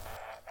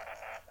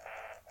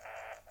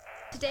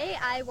Today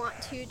I want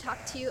to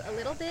talk to you a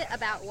little bit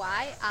about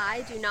why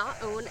I do not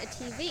own a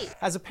TV.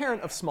 As a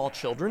parent of small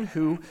children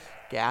who,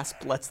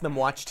 gasp, lets them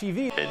watch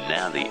TV. And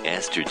now the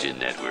Estrogen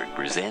Network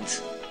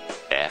presents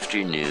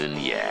Afternoon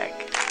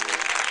Yak.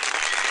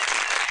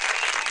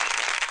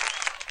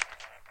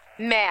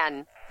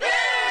 Man.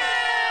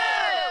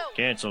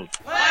 Canceled.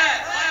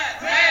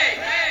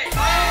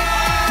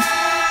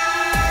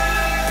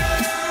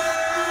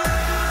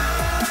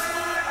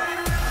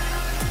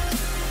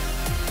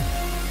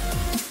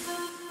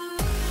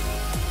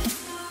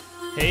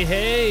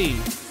 Hey,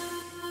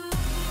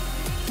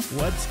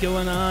 what's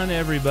going on,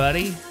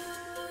 everybody?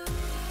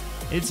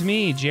 It's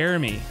me,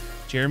 Jeremy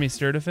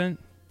Sturdivant.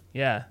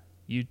 Yeah,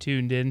 you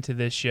tuned into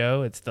this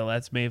show. It's the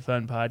Let's Make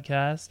Fun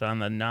podcast on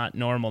the Not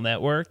Normal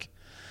Network,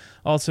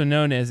 also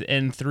known as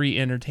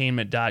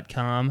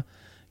N3Entertainment.com.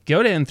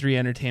 Go to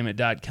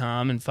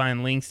N3Entertainment.com and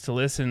find links to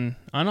listen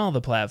on all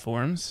the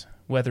platforms,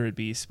 whether it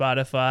be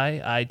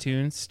Spotify,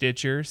 iTunes,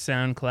 Stitcher,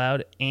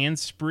 SoundCloud, and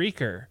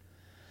Spreaker.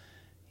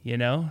 You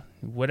know,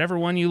 whatever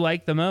one you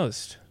like the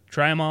most,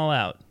 try them all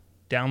out.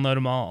 Download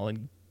them all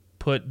and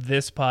put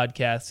this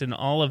podcast and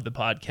all of the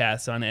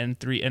podcasts on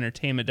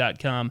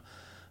N3Entertainment.com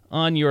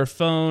on your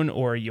phone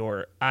or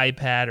your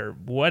iPad or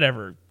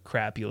whatever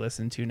crap you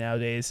listen to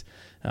nowadays,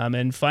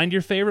 and find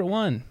your favorite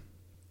one.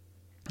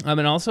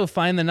 And also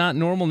find the Not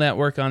Normal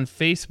Network on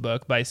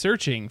Facebook by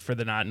searching for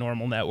the Not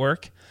Normal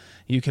Network.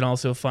 You can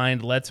also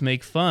find Let's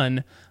Make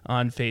Fun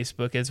on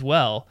Facebook as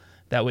well.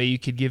 That way you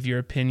could give your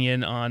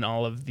opinion on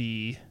all of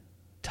the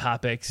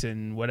topics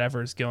and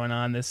whatever's going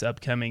on this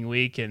upcoming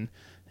week, and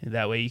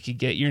that way you could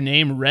get your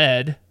name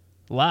read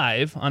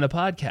live on a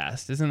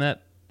podcast. Isn't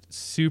that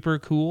super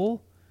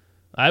cool?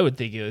 I would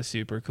think it was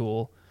super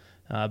cool.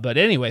 But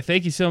anyway,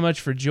 thank you so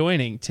much for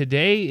joining.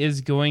 Today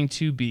is going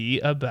to be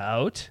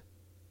about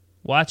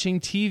watching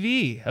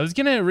TV. I was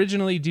going to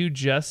originally do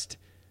just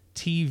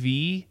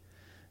TV,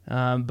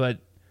 but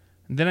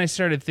then I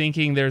started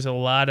thinking there's a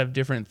lot of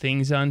different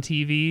things on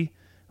TV,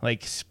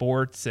 like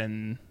sports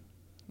and,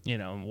 you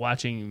know,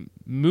 watching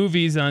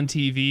movies on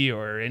TV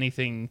or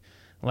anything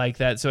like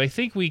that. So I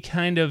think we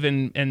kind of,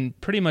 and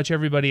pretty much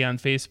everybody on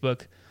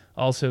Facebook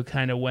also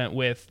kind of went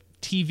with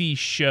TV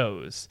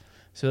shows.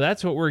 So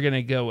that's what we're going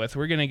to go with.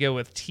 We're going to go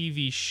with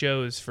TV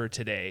shows for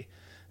today.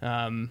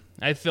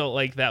 I felt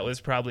like that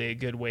was probably a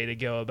good way to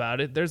go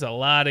about it. There's a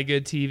lot of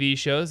good TV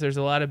shows. There's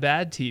a lot of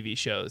bad TV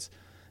shows.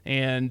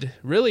 And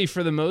really,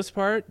 for the most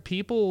part,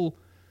 people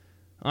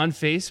on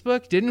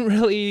Facebook didn't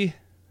really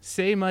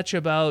say much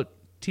about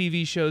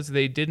TV shows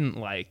they didn't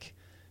like,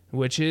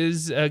 which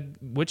is a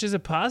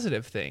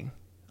positive thing.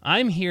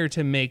 I'm here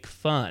to make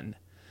fun.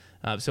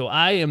 So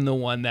I am the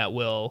one that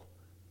will,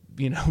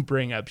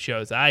 bring up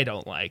shows I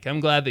don't like. I'm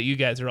glad that you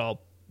guys are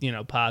all,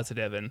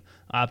 positive and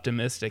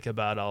optimistic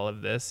about all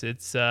of this.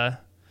 It's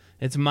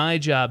my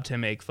job to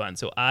make fun.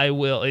 So I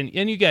will,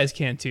 and you guys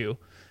can too.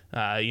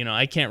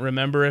 I can't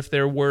remember if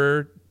there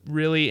were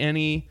really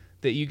any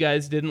that you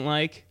guys didn't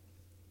like,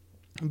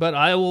 but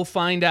I will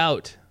find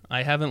out.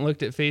 I haven't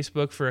looked at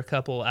Facebook for a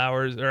couple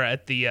hours, or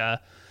at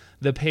the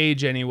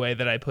page anyway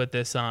that I put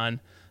this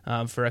on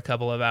for a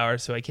couple of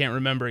hours, so I can't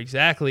remember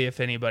exactly if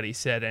anybody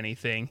said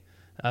anything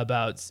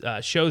about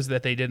shows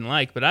that they didn't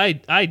like, but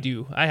I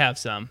do. I have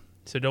some,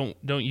 so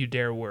don't you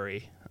dare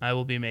worry. I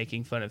will be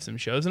making fun of some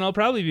shows, and I'll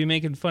probably be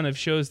making fun of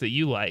shows that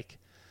you like.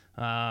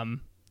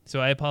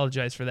 So I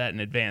apologize for that in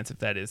advance if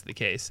that is the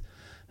case.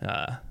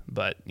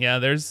 But yeah,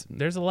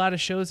 there's a lot of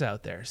shows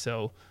out there,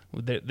 so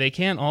they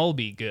can't all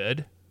be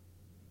good,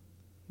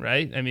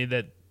 right? I mean,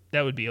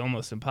 that would be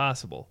almost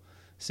impossible.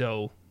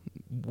 So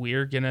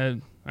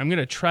I'm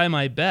gonna try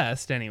my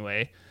best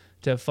anyway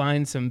to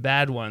find some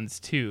bad ones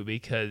too,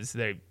 because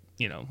they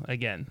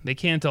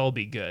can't all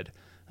be good.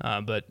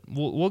 But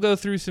we'll go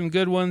through some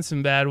good ones,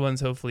 some bad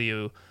ones. Hopefully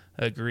you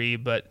agree.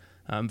 But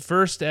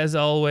first, as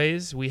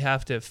always, we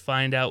have to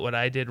find out what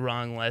I did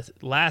wrong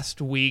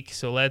last week.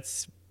 So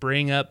let's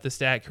bring up the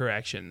stat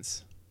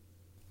corrections.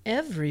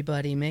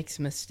 Everybody makes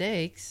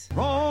mistakes.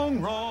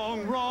 Wrong,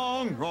 wrong,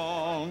 wrong,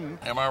 wrong.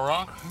 Am I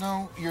wrong?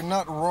 No, you're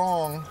not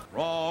wrong.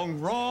 Wrong,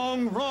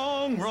 wrong,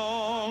 wrong,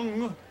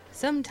 wrong.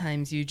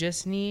 Sometimes you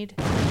just need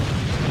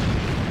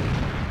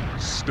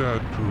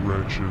stat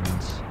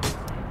corrections.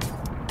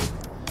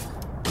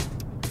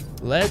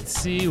 Let's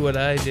see what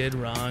I did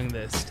wrong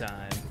this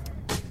time.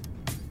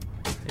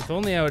 If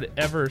only I would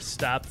ever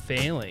stop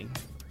failing.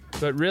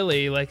 But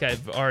really, like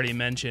I've already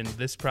mentioned,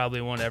 this probably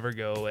won't ever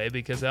go away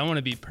because I want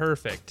to be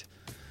perfect.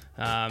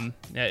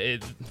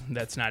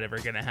 That's not ever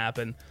going to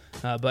happen.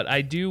 But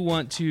I do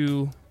want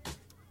to,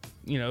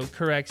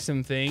 correct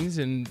some things.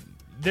 And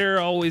there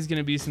are always going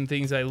to be some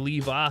things I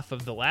leave off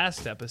of the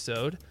last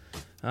episode.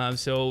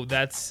 So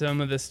that's some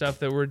of the stuff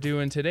that we're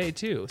doing today,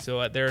 too.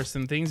 So there are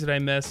some things that I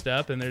messed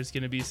up, and there's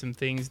going to be some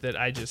things that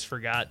I just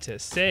forgot to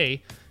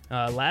say.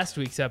 Last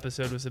week's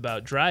episode was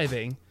about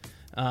driving.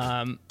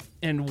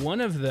 And one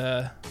of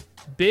the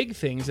big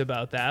things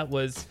about that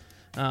was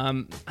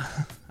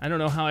I don't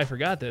know how I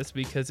forgot this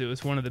because it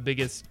was one of the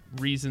biggest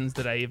reasons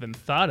that I even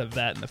thought of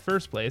that in the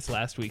first place.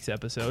 Last week's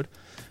episode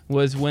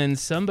was when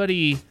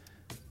somebody,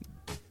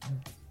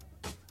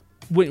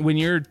 when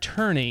you're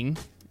turning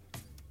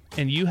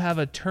and you have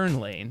a turn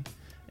lane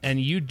and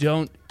you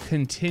don't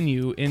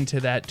continue into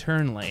that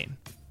turn lane.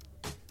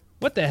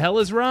 What the hell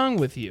is wrong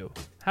with you?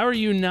 How are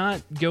you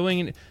not going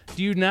in?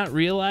 Do you not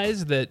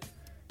realize that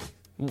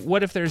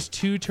what if there's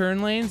two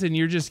turn lanes and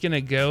you're just going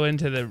to go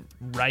into the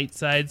right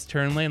side's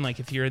turn lane, like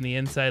if you're in the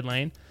inside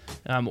lane,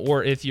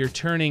 or if you're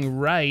turning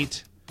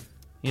right,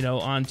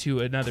 onto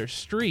another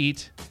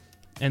street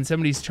and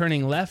somebody's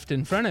turning left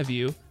in front of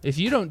you, if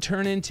you don't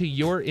turn into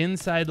your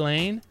inside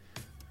lane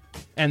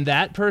and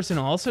that person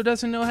also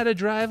doesn't know how to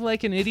drive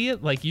like an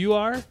idiot, like you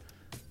are,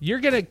 you're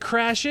going to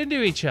crash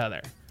into each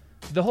other.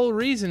 The whole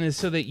reason is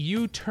so that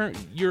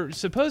you're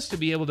supposed to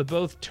be able to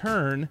both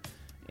turn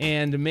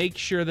and make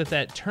sure that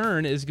that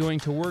turn is going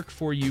to work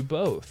for you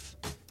both.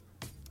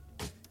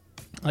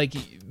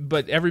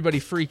 But everybody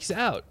freaks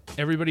out.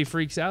 Everybody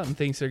freaks out and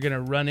thinks they're going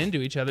to run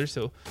into each other.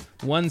 So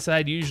one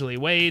side usually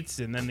waits,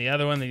 and then the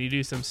other one, then you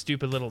do some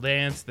stupid little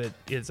dance that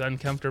is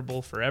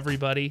uncomfortable for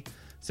everybody.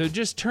 So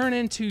just turn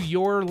into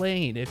your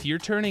lane. If you're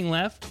turning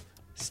left,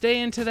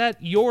 stay into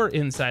your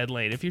inside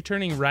lane. If you're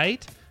turning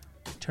right,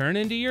 turn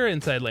into your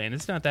inside lane.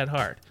 It's not that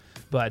hard.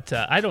 But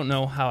I don't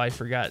know how I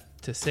forgot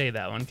to say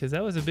that one because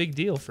that was a big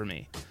deal for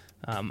me.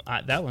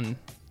 That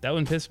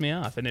one pissed me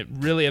off, and it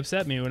really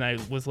upset me when I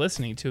was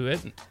listening to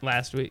it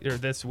last week or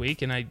this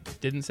week, and I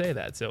didn't say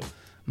that. So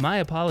my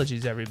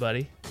apologies,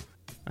 everybody.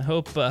 I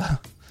hope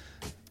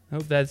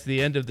that's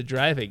the end of the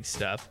driving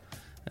stuff.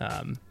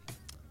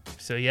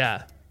 So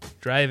yeah,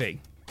 driving,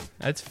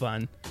 that's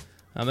fun.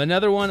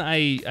 Another one,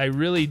 I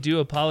really do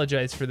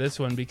apologize for this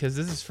one because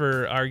this is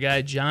for our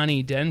guy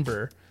Johnny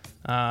Denver.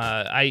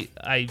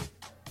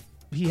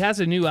 He has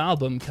a new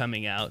album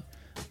coming out.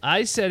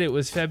 I said it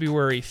was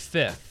February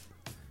 5th.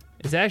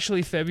 It's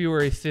actually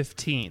February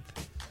 15th.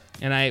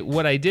 And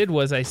what I did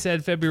was I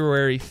said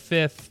February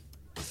 5th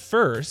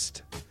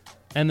first,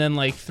 and then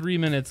like 3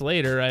 minutes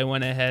later I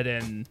went ahead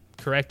and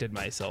corrected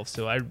myself.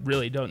 So I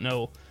really don't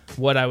know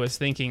what I was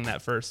thinking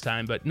that first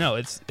time, but no,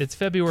 it's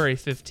February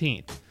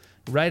 15th,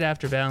 right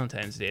after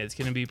Valentine's Day. It's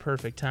going to be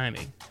perfect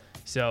timing.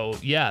 So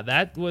yeah,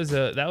 that was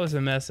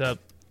a mess up,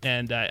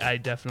 and I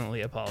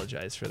definitely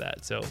apologize for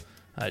that. So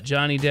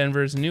Johnny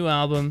Denver's new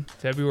album,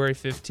 February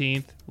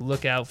 15th.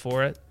 Look out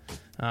for it.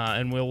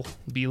 And we'll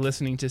be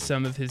listening to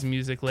some of his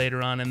music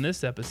later on in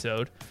this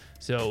episode.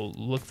 So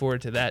look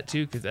forward to that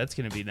too, because that's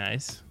going to be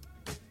nice.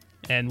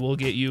 And we'll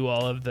get you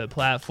all of the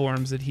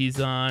platforms that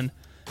he's on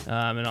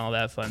and all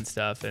that fun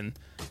stuff.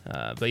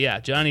 But yeah,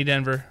 Johnny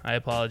Denver, I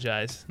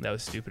apologize. That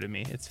was stupid of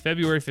me. It's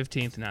February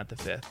 15th, not the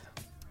 5th.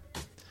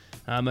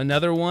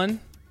 Another one,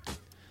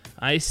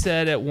 I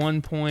said at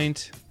one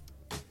point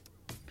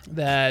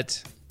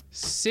that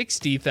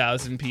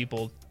 60,000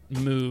 people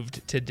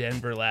moved to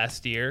Denver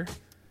last year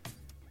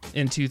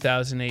in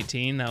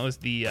 2018. That was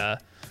a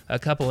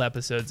couple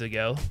episodes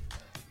ago.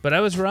 But I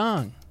was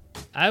wrong.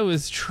 I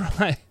was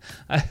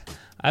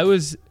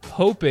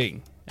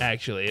hoping,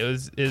 actually. It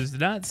was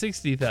not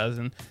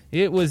 60,000.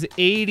 It was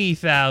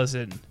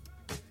 80,000.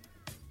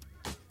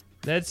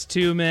 That's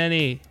too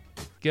many.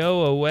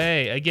 Go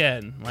away.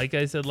 Again, like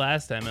I said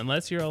last time,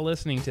 unless you're all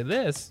listening to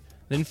this,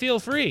 then feel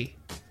free.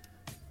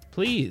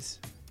 Please.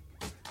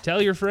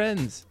 Tell your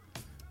friends.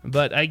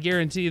 But I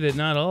guarantee that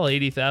not all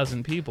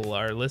 80,000 people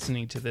are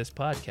listening to this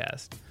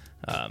podcast.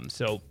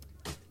 So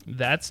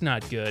that's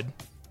not good.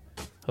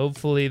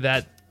 Hopefully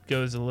that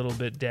goes a little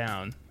bit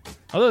down.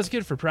 Although it's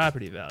good for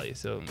property value,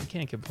 so you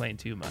can't complain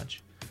too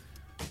much.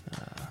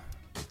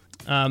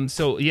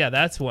 So yeah,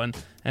 that's one.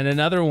 And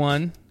another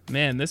one,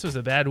 man, this was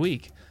a bad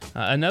week.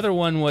 Another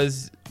one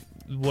was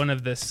one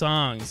of the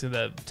songs,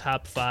 the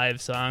top 5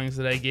 songs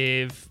that I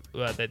gave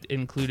that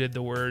included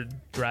the word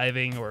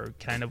driving or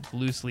kind of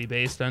loosely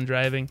based on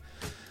driving.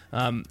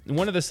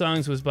 One of the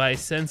songs was by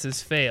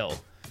Census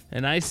Fail,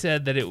 and I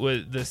said that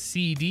the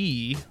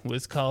CD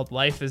was called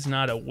Life Is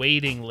Not a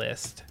Waiting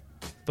List,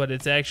 but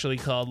it's actually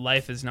called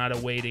Life Is Not a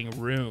Waiting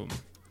Room.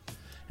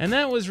 And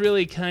that was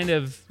really kind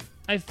of,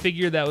 I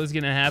figured that was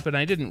going to happen.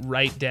 I didn't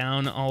write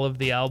down all of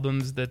the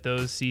albums that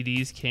those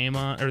CDs came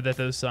on, or that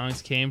those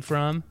songs came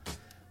from,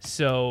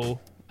 so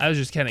I was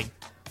just kind of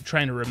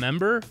trying to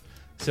remember.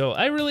 So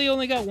I really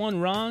only got one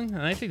wrong,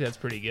 and I think that's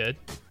pretty good.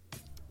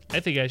 I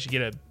think I should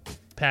get a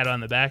pat on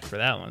the back for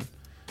that one,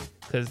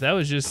 because that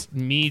was just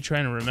me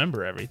trying to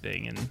remember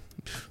everything, and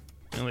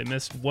I only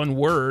missed one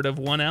word of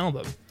one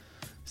album.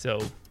 So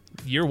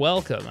you're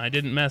welcome. I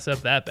didn't mess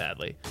up that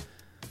badly.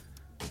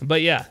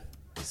 But yeah,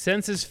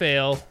 Census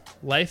Fail,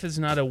 Life Is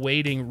Not a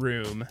Waiting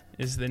Room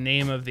is the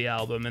name of the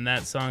album, and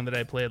that song that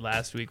I played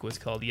last week was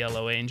called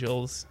Yellow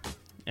Angels,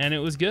 and it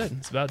was good.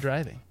 It's about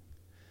driving.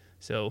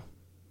 So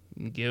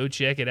go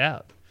check it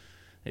out.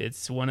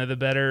 It's one of the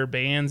better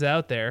bands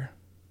out there.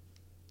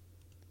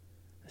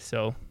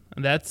 So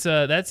that's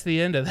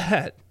the end of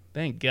that.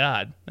 Thank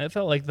God. That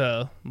felt like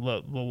the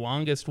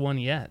longest one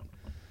yet.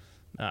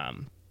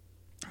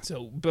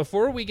 So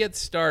before we get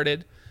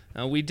started,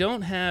 we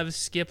don't have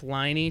Skip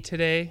Liney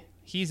today.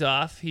 He's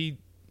off. He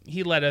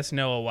let us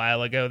know a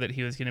while ago that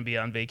he was going to be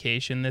on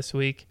vacation this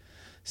week.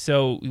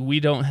 So we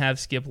don't have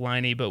Skip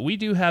Liney, but we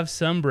do have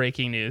some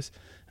breaking news.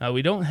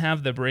 We don't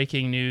have the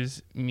breaking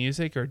news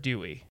music, or do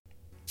we?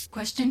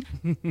 Question?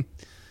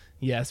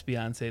 Yes,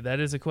 Beyonce, that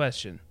is a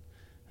question.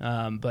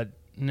 But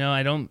no,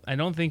 I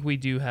don't think we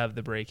do have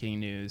the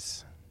breaking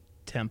news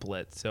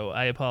template, so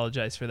I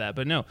apologize for that.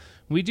 But no,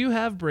 we do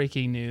have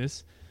breaking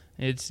news.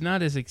 It's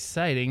not as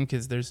exciting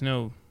because there's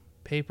no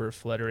paper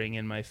fluttering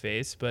in my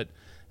face, but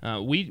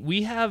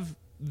we have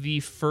the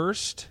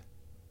first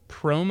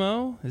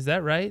promo. Is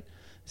that right?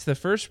 It's the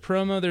first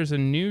promo. There's a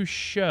new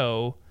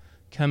show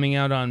coming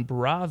out on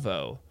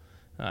Bravo.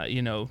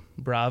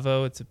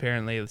 Bravo, it's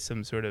apparently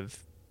some sort of,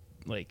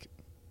 like,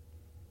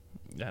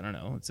 I don't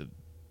know, it's a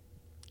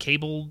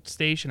cable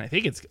station. I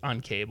think it's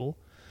on cable.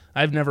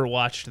 I've never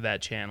watched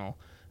that channel.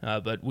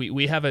 But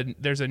we have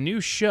there's a new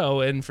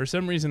show, and for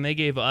some reason they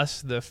gave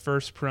us the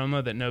first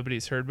promo that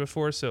nobody's heard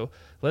before. So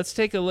let's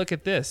take a look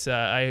at this.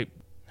 I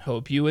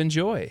hope you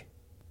enjoy.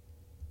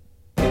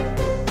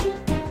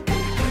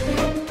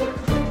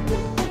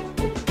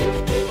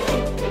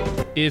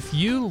 If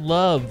you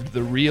loved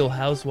The Real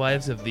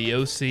Housewives of the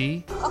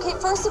OC... Okay,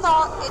 first of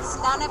all, it's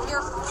none of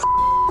your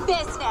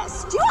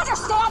business. Do you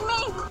understand me?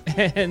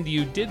 And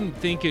you didn't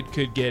think it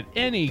could get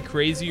any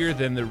crazier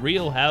than The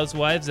Real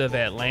Housewives of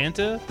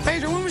Atlanta...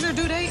 Pedro, when was your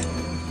due date?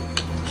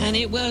 And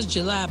it was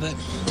July, but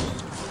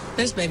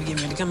this baby getting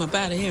ready to come up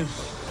out of here.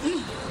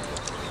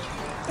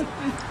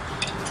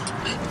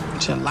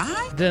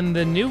 July? Then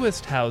the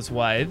newest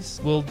Housewives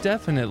will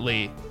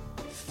definitely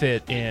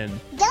fit in.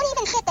 Don't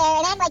even sit there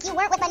and act like you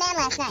weren't with my man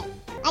last night.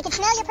 I could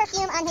smell your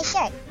perfume on his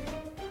shirt.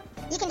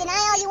 You can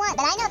deny all you want,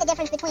 but I know the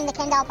difference between the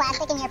Kendall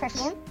plastic and your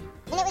perfume.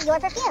 And it was your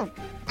perfume.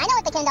 I know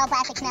what the Kendall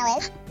plastic smell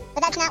is,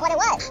 but that's not what it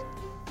was.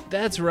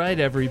 That's right,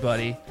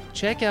 everybody.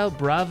 Check out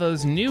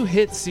Bravo's new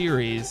hit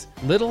series,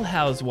 Little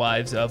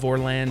Housewives of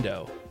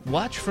Orlando.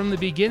 Watch from the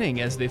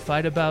beginning as they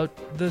fight about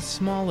the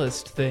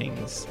smallest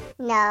things.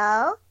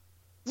 No.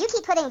 You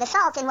keep putting the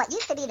salt in what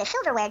used to be the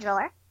silverware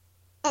drawer,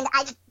 and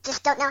I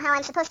just don't know how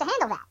I'm supposed to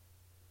handle that.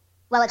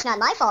 Well, it's not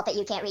my fault that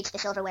you can't reach the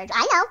silverware drawer.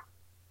 I know.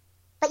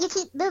 But you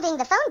keep moving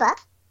the phone book.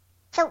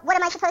 So what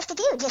am I supposed to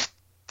do? Just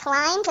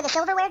climb to the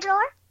silverware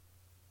drawer?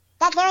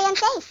 That's very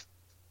unsafe.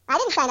 I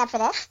didn't sign up for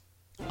this.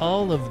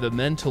 All of the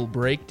mental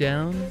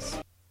breakdowns.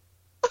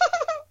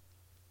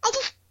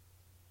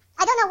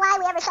 I don't know why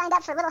we ever signed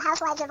up for Little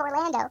Housewives of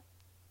Orlando.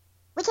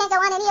 We can't go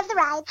on any of the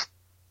rides.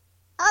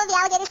 All of the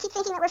alligators keep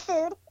thinking that we're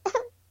food. I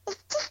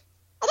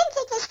didn't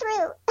think this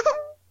through.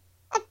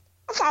 I'm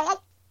sorry,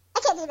 I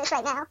can't do this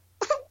right now.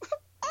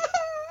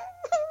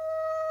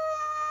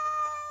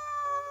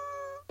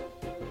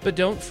 But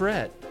don't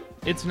fret.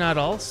 It's not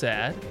all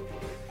sad.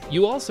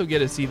 You also get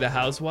to see the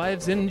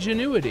Housewives'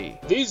 ingenuity.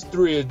 These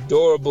three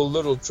adorable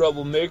little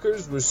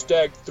troublemakers were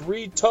stacked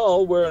 3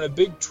 tall wearing a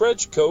big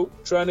trench coat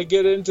trying to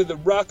get into the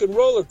rock and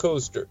roller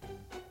coaster.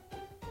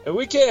 And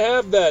we can't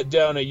have that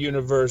down at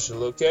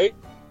Universal, okay?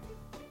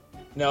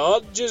 Now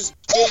I'll just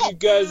get you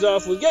guys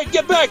off with...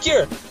 Get back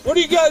here! What are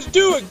you guys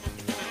doing?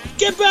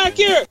 Get back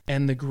here!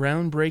 And the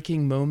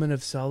groundbreaking moment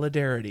of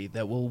solidarity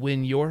that will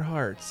win your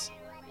hearts.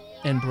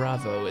 And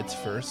Bravo its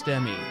first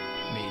Emmy,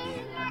 maybe.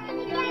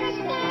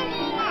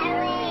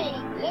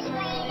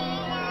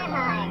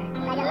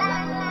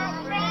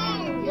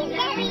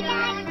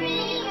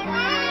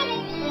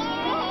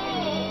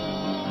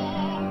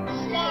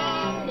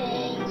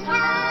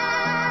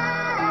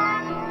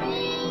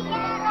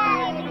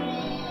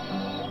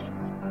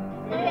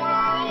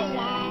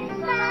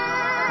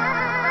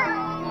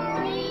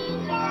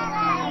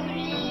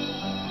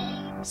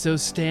 So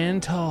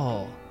stand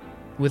tall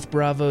with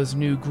Bravo's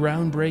new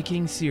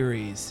groundbreaking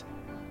series,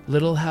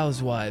 Little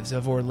Housewives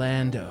of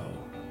Orlando,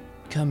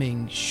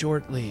 coming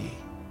shortly.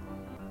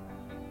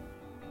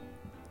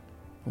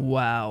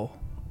 Wow.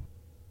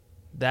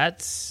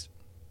 That sounds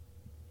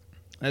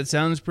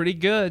pretty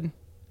good.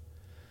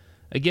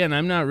 Again,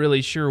 I'm not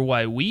really sure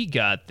why we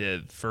got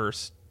the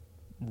first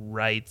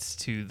rights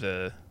to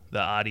the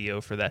audio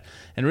for that.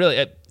 And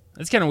really,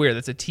 that's kind of weird.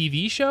 That's a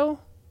TV show,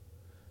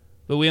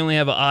 but we only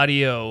have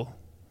audio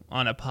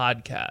on a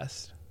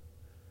podcast.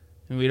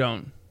 And we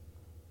don't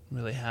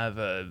really have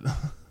a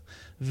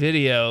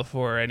video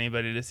for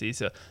anybody to see.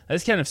 So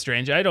that's kind of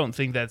strange. I don't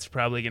think that's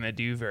probably going to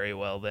do very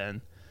well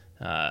then.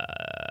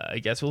 I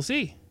guess we'll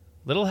see.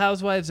 Little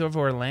Housewives of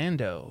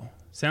Orlando.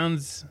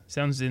 Sounds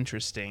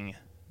interesting.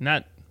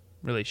 Not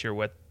really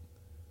sure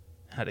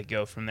how to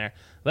go from there.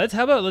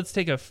 Let's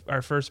take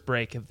our first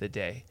break of the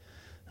day.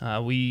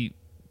 I've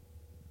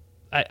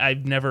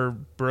never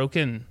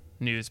broken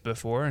news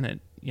before, and it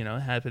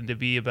happened to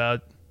be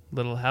about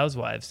Little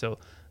Housewives. So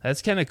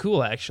that's kind of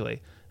cool,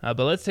 actually. But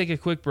let's take a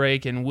quick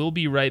break, and we'll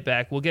be right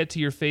back. We'll get to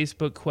your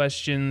Facebook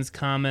questions,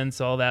 comments,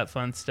 all that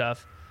fun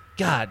stuff.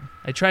 God,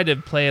 I tried to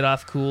play it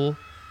off cool,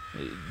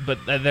 but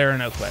there are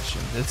no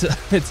questions.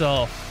 It's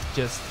all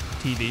just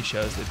TV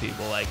shows that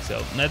people like.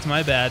 So that's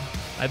my bad.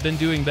 I've been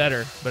doing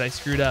better, but I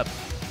screwed up.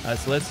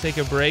 So let's take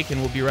a break,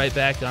 and we'll be right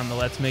back on the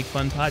Let's Make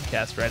Fun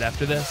podcast right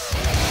after this.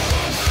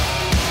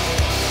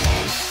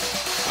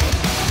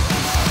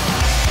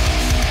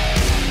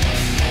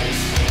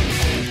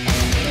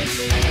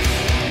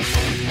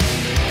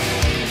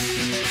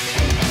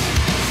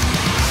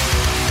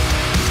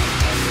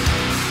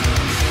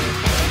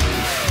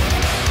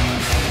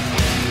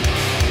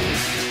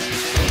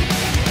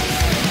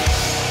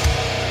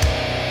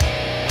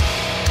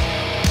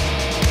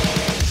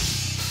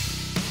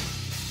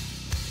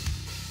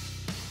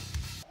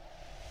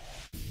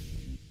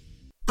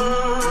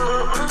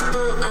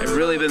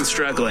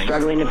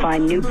 Struggling to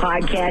find new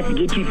podcasts to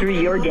get you through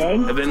your day.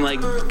 I've been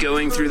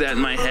going through that in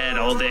my head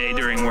all day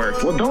during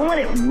work. Well, don't let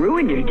it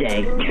ruin your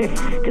day,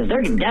 because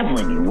there can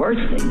definitely be worse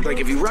things.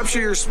 If you rupture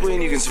your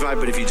spleen, you can survive,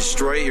 but if you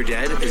destroy it, you're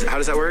dead. How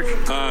does that work?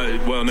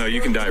 Well, no,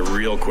 you can die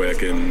real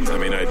quick, and I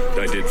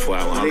did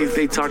flatline.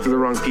 They talked to the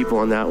wrong people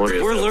on that one.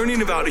 We're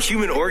learning about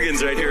human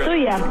organs right here. So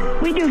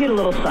yeah, we do get a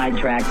little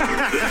sidetracked.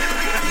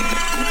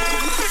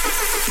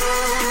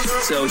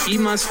 So he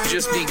must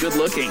just be good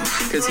looking,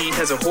 because he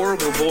has a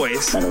horrible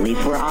voice. But at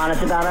least we're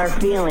honest about our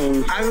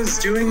feelings. I was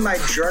doing my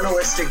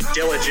journalistic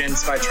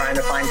diligence by trying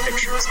to find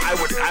pictures.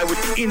 I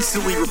would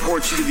instantly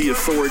report you to the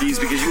authorities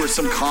because you are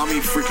some commie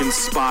freaking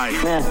spy.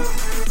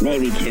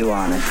 Maybe too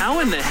honest.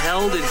 How in the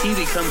hell did he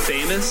become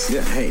famous?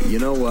 Yeah, hey, you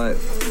know what?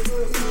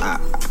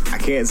 I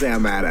can't say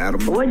I'm mad at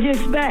him. What'd you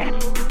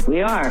expect?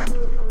 We are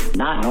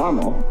not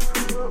normal.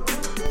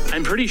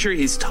 I'm pretty sure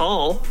he's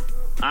tall.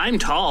 I'm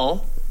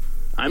tall.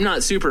 I'm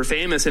not super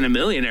famous and a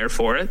millionaire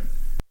for it.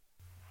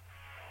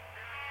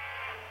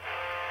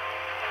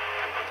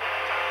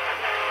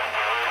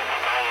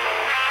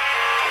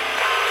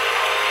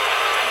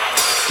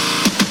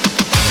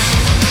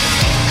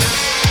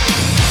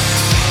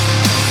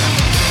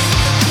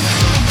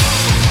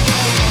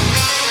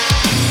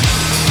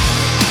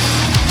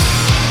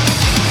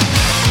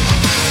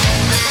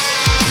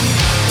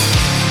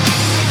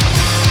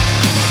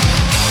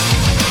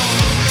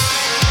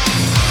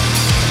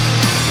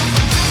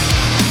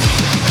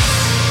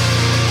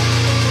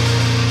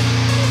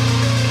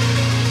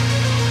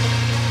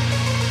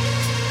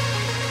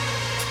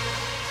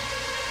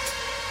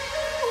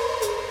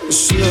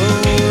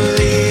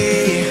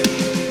 Slowly,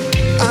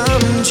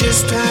 I'm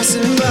just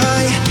passing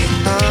by.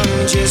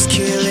 I'm just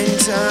killing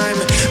time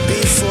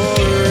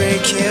before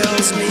it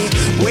kills me.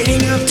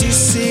 Waiting up to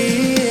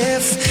see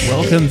if.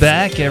 Welcome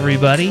back,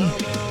 everybody.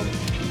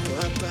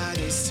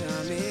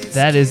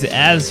 That is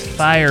As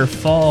Fire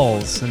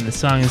Falls, and the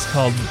song is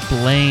called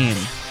Blame.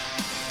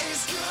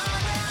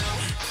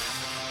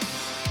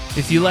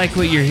 If you like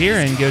what you're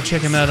hearing, go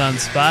check them out on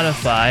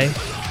Spotify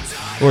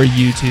or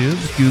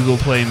YouTube, Google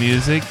Play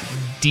Music,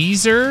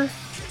 Deezer,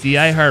 the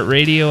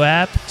iHeartRadio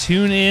app,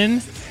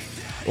 TuneIn,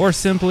 or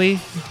simply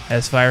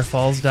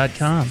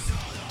asfirefalls.com.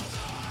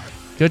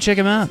 Go check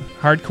them out.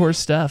 Hardcore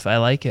stuff. I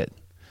like it.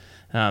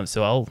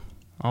 So I'll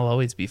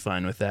always be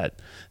fine with that.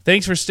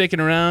 Thanks for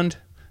sticking around.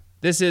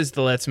 This is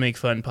the Let's Make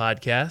Fun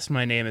podcast.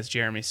 My name is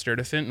Jeremy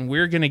Sturdivant, and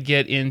we're going to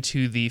get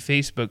into the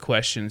Facebook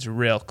questions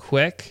real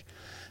quick.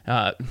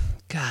 God,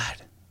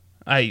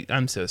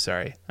 I'm so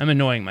sorry. I'm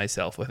annoying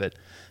myself with it.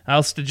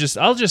 I'll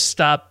just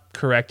stop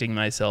correcting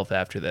myself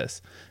after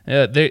this.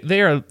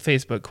 They are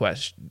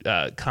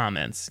Facebook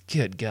comments.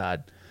 Good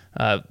God.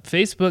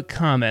 Facebook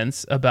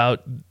comments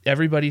about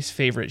everybody's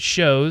favorite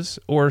shows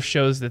or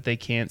shows that they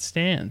can't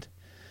stand.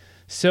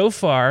 So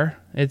far,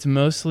 it's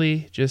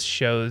mostly just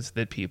shows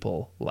that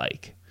people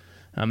like.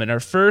 And our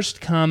first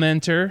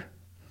commenter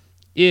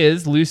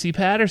is Lucy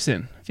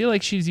Patterson. I feel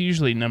like she's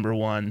usually number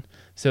one.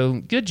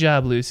 So good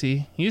job,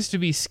 Lucy. Used to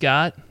be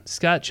Scott.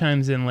 Scott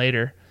chimes in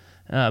later.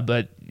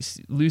 But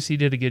Lucy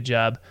did a good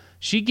job.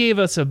 She gave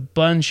us a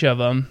bunch of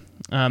them,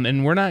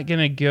 and we're not going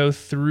to go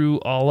through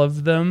all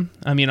of them.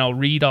 I'll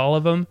read all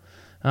of them.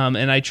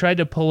 And I tried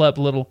to pull up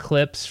little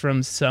clips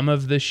from some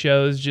of the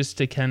shows just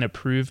to kind of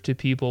prove to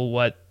people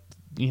what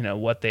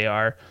they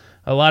are.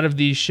 A lot of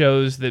these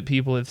shows that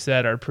people have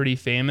said are pretty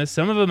famous.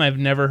 Some of them I've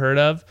never heard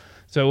of,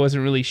 so I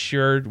wasn't really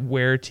sure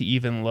where to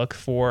even look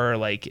for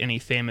any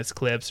famous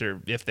clips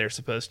or if they're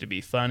supposed to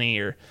be funny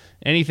or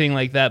anything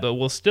like that. But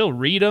we'll still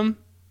read them.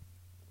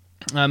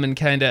 And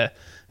kind of,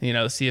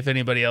 see if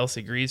anybody else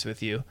agrees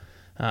with you.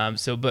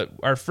 But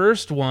our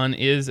first one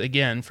is,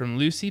 again, from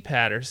Lucy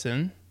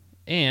Patterson,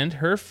 and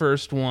her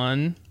first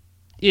one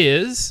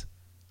is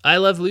I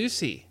Love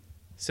Lucy.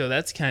 So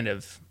that's kind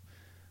of,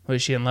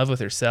 is she in love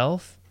with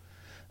herself?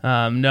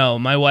 No,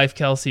 my wife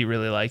Kelsey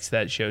really likes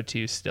that show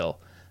too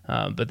still.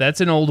 But that's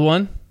an old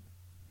one.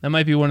 That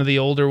might be one of the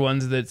older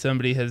ones that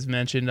somebody has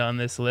mentioned on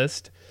this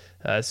list.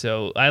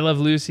 So I Love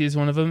Lucy is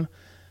one of them.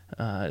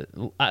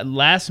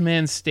 Last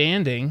Man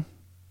Standing,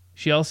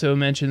 she also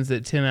mentions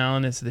that Tim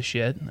Allen is the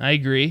shit. I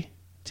agree.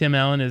 Tim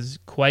Allen is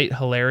quite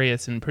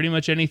hilarious in pretty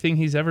much anything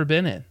he's ever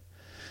been in.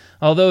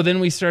 Although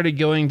then we started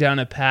going down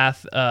a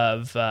path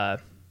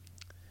of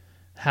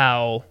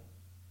how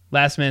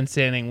Last Man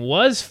Standing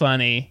was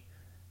funny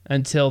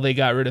until they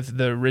got rid of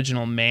the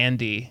original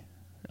Mandy.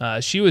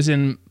 She was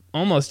in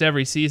almost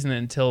every season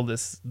until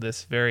this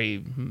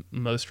very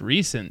most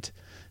recent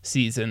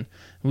season.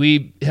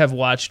 We have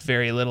watched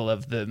very little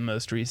of the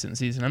most recent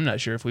season. I'm not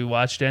sure if we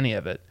watched any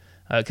of it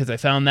because I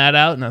found that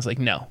out and I was like,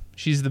 no,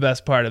 she's the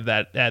best part of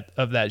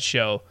that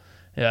show.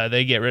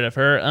 They get rid of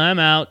her. I'm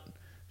out.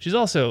 She's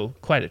also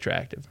quite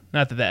attractive.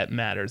 Not that that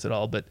matters at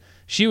all, but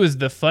she was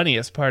the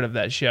funniest part of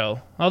that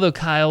show. Although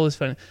Kyle was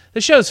funny.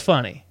 The show's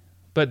funny,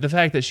 but the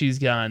fact that she's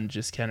gone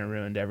just kind of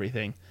ruined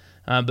everything.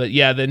 But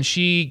yeah, then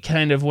she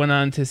kind of went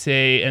on to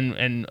say,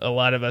 and a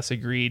lot of us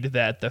agreed,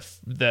 that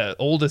the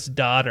oldest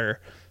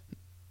daughter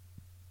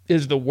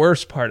is the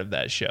worst part of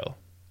that show.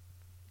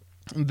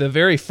 The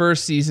very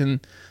first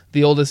season,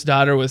 the oldest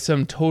daughter was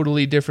some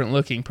totally different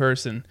looking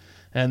person,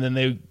 and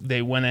then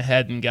they went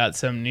ahead and got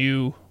some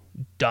new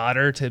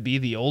daughter to be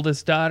the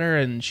oldest daughter,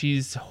 and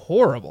she's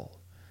horrible.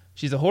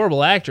 She's a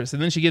horrible actress,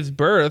 and then she gives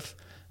birth,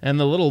 and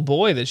the little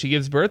boy that she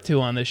gives birth to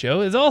on the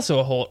show is also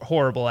a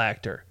horrible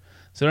actor.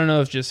 So I don't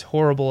know if just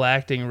horrible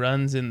acting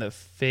runs in the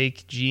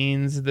fake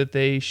genes that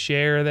they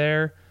share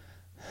there.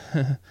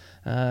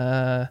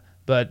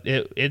 But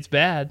it's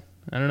bad.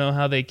 I don't know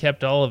how they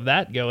kept all of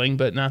that going,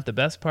 but not the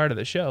best part of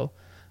the show.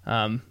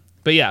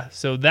 But yeah,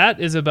 so that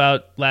is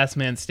about Last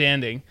Man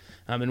Standing.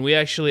 And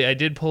I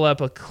did pull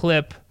up a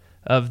clip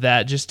of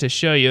that just to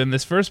show you. And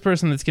this first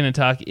person that's going to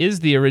talk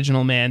is the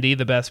original Mandy,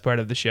 the best part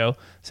of the show.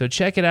 So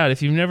check it out.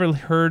 If you've never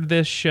heard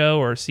this show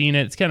or seen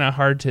it, it's kind of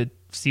hard to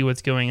see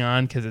what's going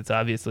on because it's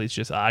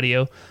just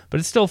audio, but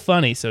it's still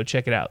funny, so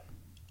check it out.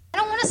 I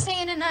don't want to stay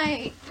in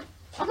tonight.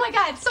 Oh my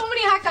god, so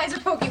many hot guys are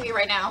poking me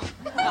right now.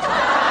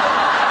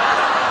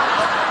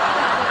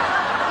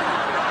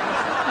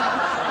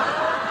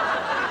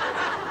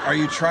 Are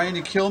you trying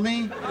to kill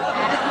me?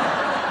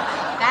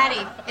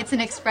 Daddy, it's an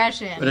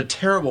expression. But a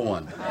terrible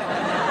one.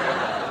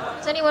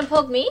 Does anyone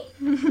poke me?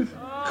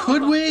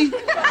 Could we?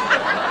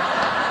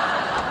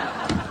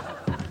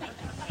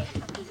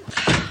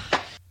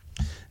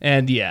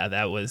 And yeah,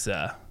 that was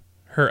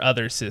her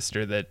other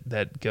sister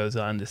that goes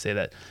on to say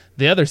that.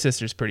 The other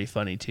sister's pretty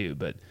funny too,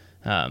 but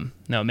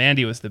no,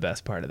 Mandy was the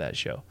best part of that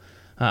show.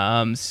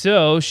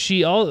 So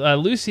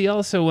Lucy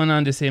also went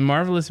on to say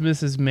Marvelous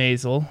Mrs.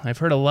 Maisel. I've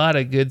heard a lot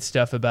of good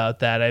stuff about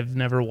that. I've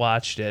never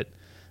watched it.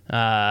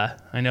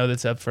 I know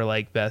that's up for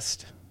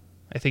best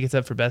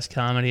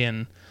comedy,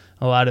 and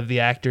a lot of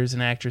the actors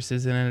and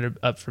actresses in it are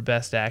up for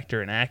best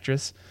actor and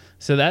actress.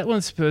 So that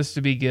one's supposed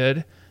to be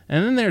good.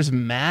 And then there's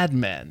Mad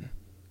Men.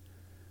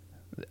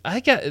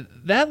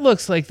 That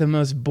looks like the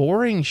most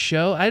boring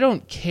show. I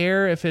don't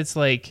care if it's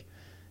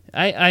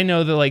I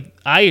know that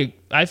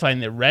I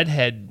find the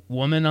redhead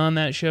woman on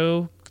that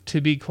show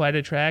to be quite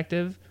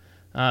attractive.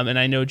 And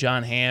I know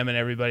John Hamm and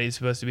everybody's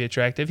supposed to be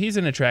attractive. He's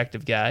an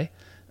attractive guy,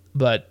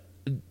 but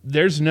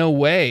there's no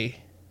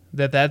way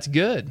that that's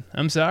good.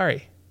 I'm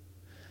sorry.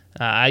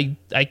 I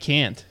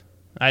can't.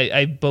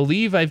 I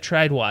believe I've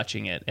tried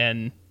watching it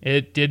and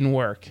it didn't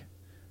work.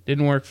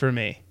 Didn't work for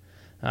me.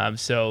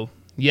 So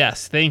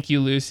yes, thank you,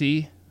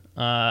 Lucy.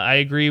 I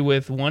agree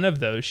with one of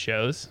those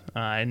shows.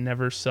 I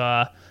never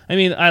saw...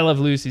 I Love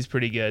Lucy's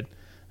pretty good.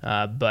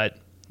 But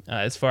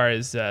as far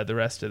as the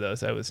rest of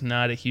those, I was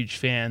not a huge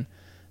fan.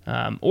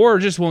 Or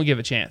just won't give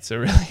a chance. So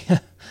really,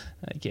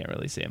 I can't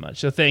really say much.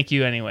 So thank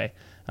you anyway.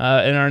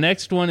 And our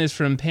next one is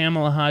from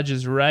Pamela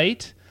Hodges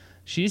Wright.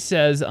 She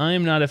says, I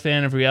am not a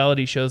fan of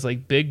reality shows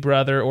like Big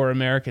Brother or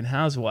American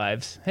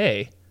Housewives.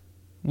 Hey,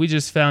 we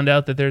just found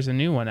out that there's a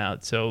new one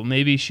out, so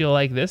maybe she'll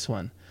like this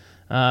one.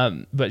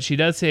 But she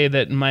does say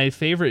that my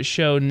favorite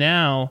show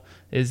now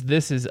is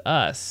This Is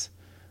Us.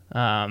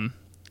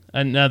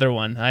 Another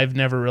one I've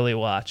never really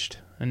watched.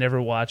 I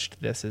never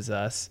watched This Is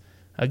Us.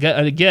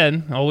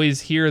 Again,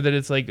 always hear that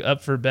it's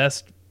up for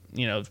best,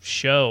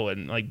 show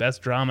and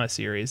best drama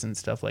series and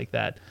stuff like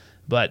that.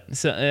 But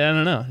so, I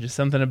don't know, just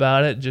something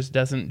about it just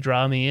doesn't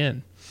draw me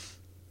in.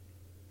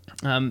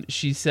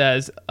 She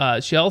says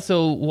she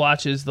also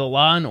watches the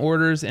Law and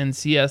Orders and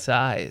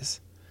CSIs.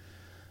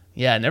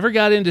 Yeah, never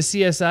got into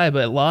CSI,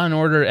 but Law and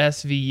Order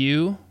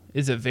SVU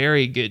is a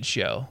very good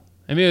show.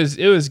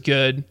 It was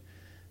good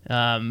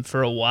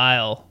for a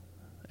while,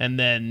 and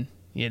then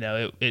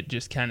it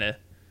just kind of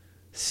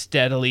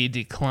steadily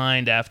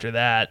declined after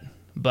that.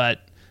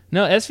 But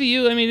no,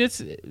 SVU,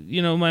 it's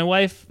my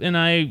wife and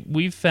I,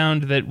 we've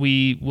found that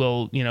we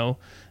will,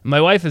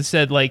 my wife has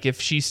said if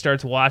she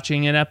starts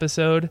watching an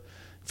episode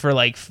for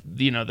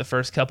the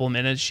first couple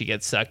minutes, she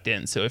gets sucked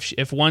in. So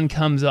if one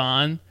comes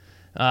on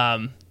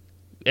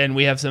and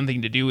we have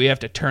something to do, we have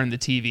to turn the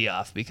TV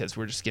off because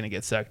we're just going to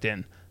get sucked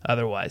in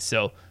otherwise.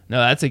 So no,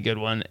 that's a good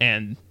one.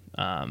 And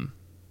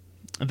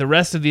the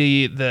rest of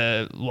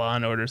the Law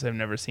and Orders I've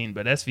never seen,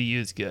 but SVU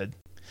is good.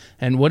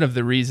 And one of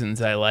the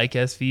reasons I like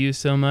SVU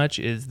so much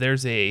is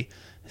there's a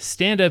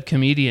stand-up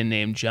comedian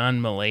named John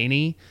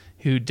Mulaney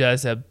who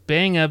does a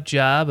bang-up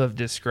job of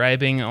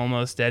describing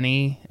almost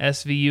any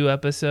SVU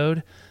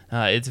episode.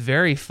 It's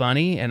very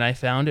funny, and I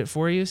found it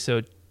for you,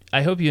 so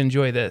I hope you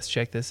enjoy this.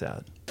 Check this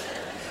out.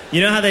 You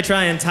know how they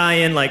try and tie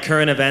in like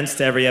current events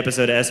to every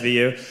episode of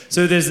SVU?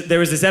 So there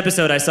was this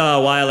episode I saw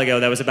a while ago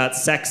that was about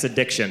sex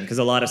addiction, because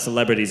a lot of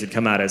celebrities had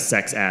come out as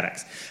sex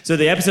addicts. So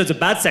the episode's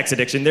about sex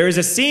addiction. There is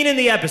a scene in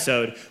the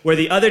episode where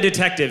the other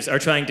detectives are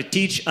trying to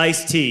teach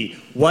Ice-T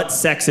what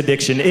sex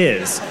addiction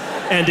is,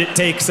 and it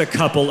takes a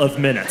couple of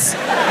minutes.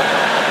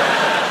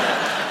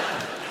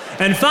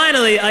 And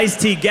finally,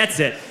 Ice-T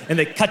gets it, and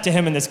they cut to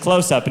him in this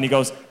close-up, and he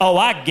goes, "Oh,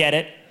 I get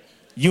it.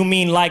 You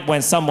mean like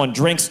when someone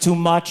drinks too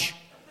much,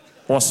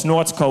 or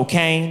snorts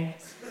cocaine,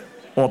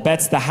 or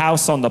bets the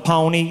house on the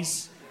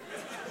ponies?"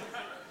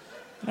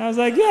 And I was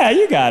like, yeah,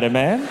 you got it,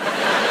 man.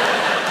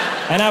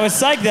 And I was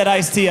psyched that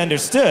Ice-T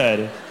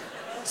understood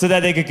so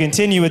that they could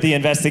continue with the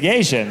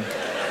investigation.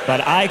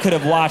 But I could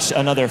have watched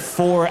another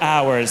 4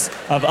 hours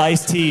of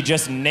Ice-T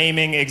just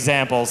naming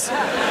examples.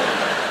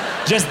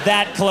 Just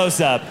that close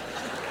up.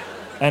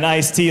 And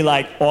Ice-T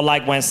like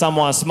when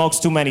someone smokes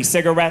too many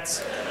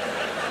cigarettes,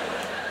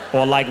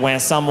 or like when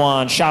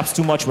someone shops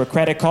too much with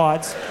credit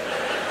cards.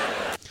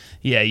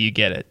 Yeah, you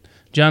get it.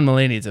 John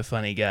Mulaney's a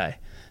funny guy.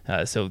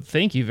 So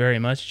thank you very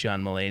much,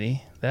 John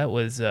Mulaney. That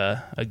was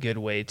a good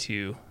way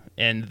to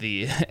end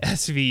the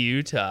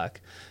SVU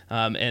talk.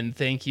 And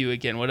thank you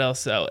again. What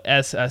else? Oh,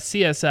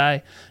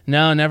 CSI.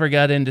 No, never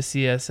got into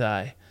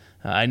CSI.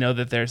 I know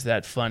that there's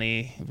that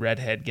funny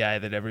redhead guy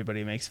that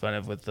everybody makes fun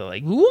of with the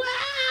like,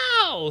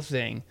 wow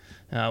thing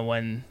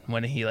when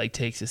he like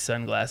takes his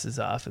sunglasses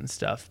off and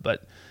stuff.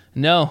 But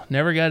no,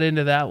 never got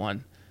into that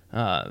one.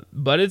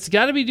 But it's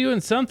got to be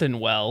doing something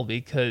well,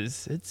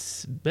 because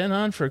it's been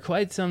on for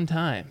quite some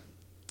time.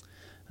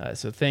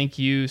 So thank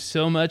you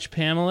so much,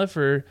 Pamela,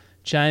 for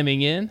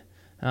chiming in.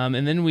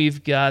 And then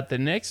we've got the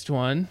next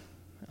one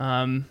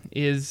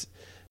is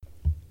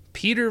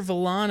Peter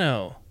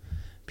Villano.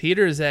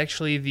 Peter is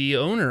actually the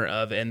owner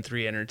of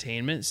N3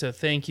 Entertainment, so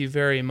thank you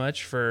very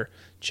much for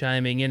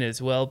chiming in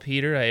as well,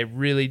 Peter. I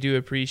really do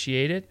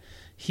appreciate it.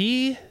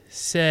 He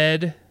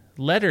said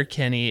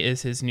Letterkenny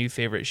is his new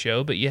favorite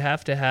show, but you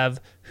have to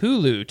have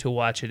Hulu to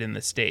watch it in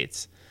the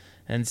States.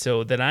 And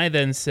so then I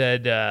then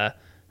said,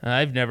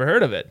 I've never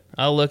heard of it.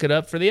 I'll look it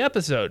up for the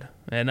episode.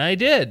 And I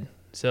did.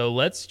 So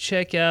let's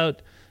check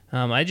out,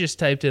 I just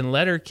typed in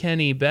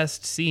Letterkenny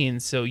best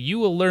scenes, so you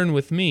will learn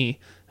with me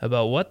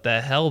about what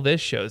the hell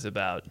this show's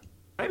about. Can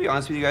I be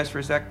honest with you guys for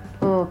a sec?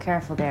 Oh,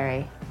 careful,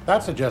 Derry.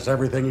 That suggests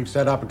everything you've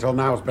said up until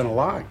now has been a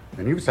lie.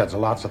 And you've said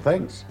lots of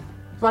things.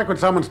 It's like when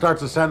someone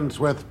starts a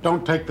sentence with,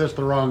 "Don't take this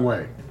the wrong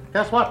way."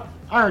 Guess what?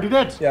 I already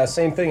did. Yeah,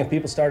 same thing. If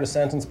people start a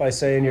sentence by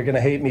saying, "You're gonna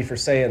hate me for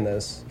saying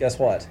this," guess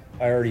what?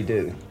 I already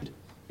do.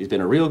 He's been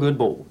a real good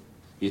bull.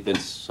 He's been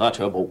such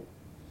a bull.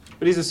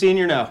 But he's a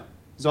senior now.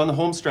 He's on the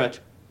home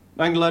stretch.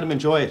 I'm gonna let him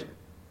enjoy it.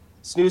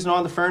 Snoozing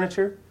on the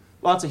furniture,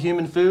 lots of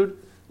human food.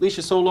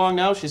 Leasha's so long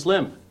now, she's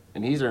limp,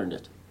 and he's earned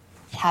it.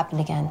 It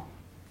happened again.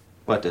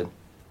 What did?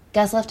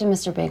 Gus left a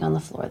Mr. Big on the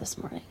floor this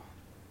morning.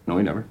 No,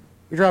 he never.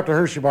 We dropped a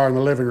Hershey bar in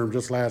the living room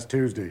just last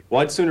Tuesday.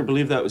 Well, I'd sooner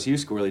believe that was you,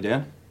 Squirrely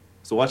Dan.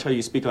 So watch how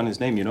you speak on his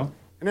name, you know?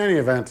 In any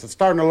event, it's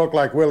starting to look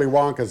like Willy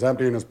Wonka's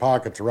emptying his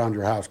pockets around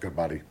your house, good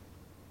buddy.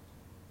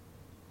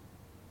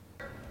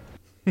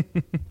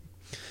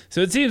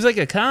 So it seems like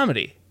a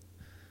comedy.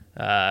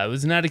 I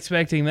was not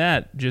expecting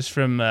that just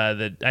from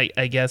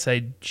I guess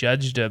I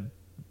judged a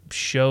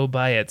show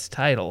by its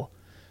title,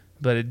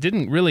 but it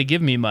didn't really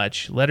give me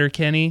much.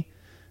 Letterkenny,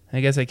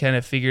 I guess I kind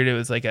of figured it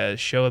was like a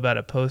show about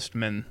a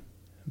postman,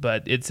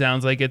 but it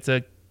sounds like it's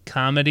a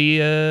comedy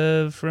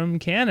from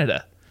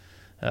Canada.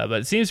 But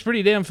it seems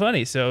pretty damn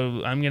funny,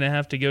 so I'm going to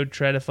have to go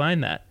try to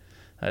find that.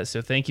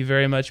 So thank you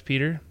very much,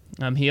 Peter.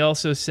 He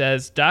also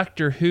says,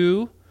 Doctor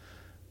Who,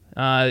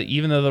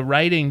 even though the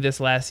writing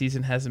this last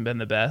season hasn't been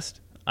the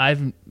best,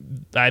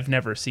 I've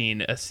never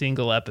seen a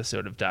single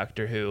episode of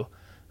Doctor Who.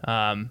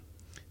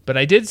 But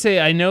I did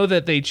say I know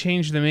that they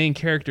changed the main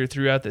character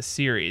throughout the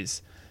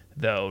series,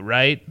 though,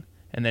 right?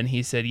 And then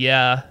he said,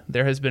 yeah,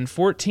 there has been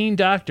 14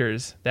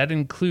 doctors. That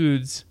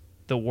includes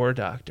the War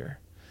Doctor.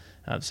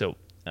 So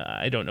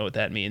I don't know what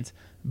that means.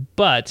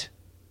 But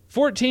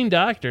 14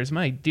 doctors,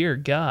 my dear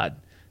God.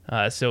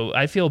 So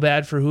I feel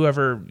bad for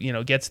whoever,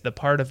 gets the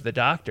part of the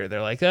doctor.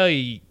 They're like, oh,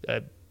 you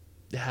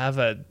have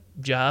a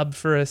job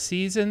for a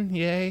season?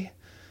 Yay.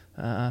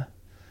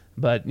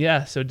 But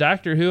yeah, so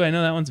Doctor Who, I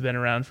know that one's been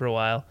around for a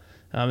while.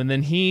 And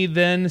then he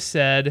then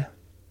said,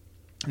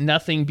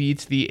 nothing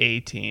beats the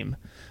A-Team.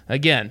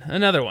 Again,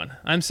 another one.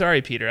 I'm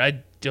sorry, Peter.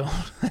 I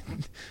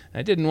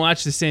didn't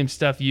watch the same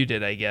stuff you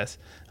did, I guess.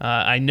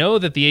 I know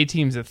that the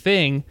A-Team's a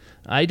thing.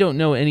 I don't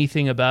know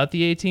anything about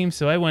the A-Team,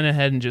 so I went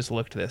ahead and just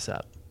looked this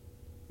up.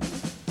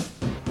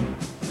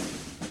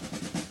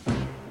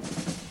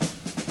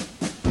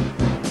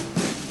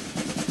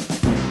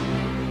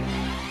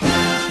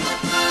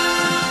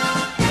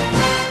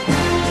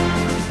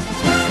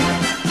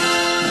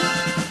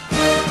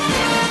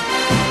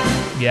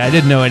 Yeah, I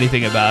didn't know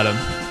anything about him.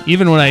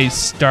 Even when I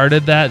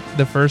started that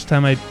the first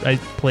time I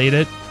played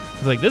it, I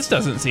was like, this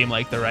doesn't seem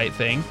like the right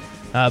thing.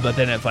 But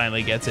then it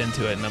finally gets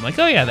into it, and I'm like,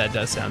 oh yeah, that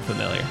does sound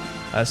familiar.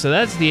 So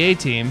that's the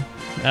A-Team.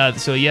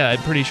 So yeah, I'm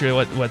pretty sure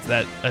what's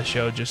that, a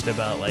show just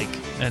about like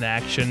an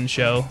action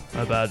show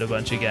about a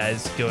bunch of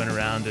guys going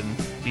around and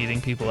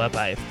beating people up.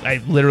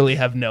 I literally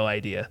have no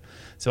idea,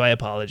 so I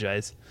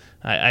apologize.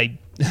 I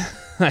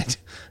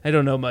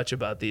don't know much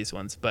about these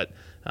ones, but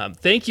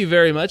thank you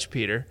very much,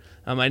 Peter.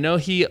 I know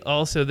he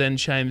also then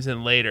chimes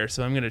in later,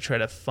 so I'm going to try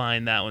to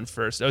find that one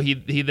first. Oh,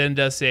 he then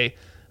does say,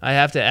 I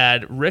have to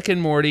add Rick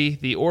and Morty,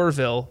 The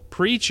Orville,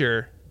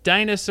 Preacher,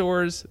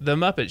 Dinosaurs, The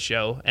Muppet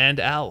Show, and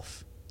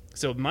Alf.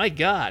 So, my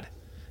God,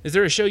 is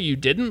there a show you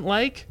didn't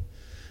like?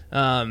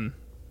 I'll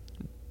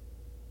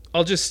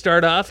just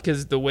start off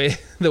because the way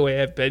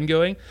I've been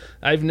going,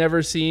 I've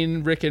never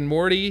seen Rick and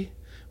Morty.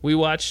 We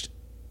watched,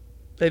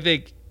 I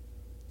think,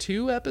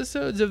 2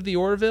 episodes of The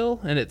Orville,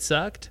 and it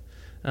sucked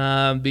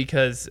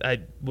because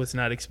I was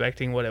not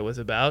expecting what it was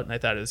about, and I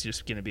thought it was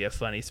just going to be a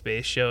funny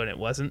space show, and it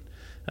wasn't.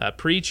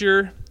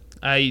 Preacher,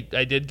 I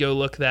did go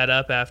look that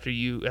up after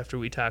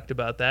we talked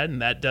about that,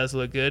 and that does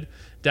look good.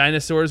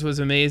 Dinosaurs was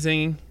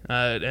amazing,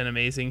 an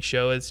amazing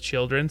show as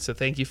children, so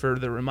thank you for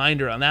the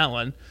reminder on that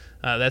one.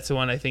 That's the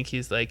one I think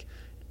he's like,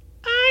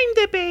 I'm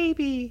the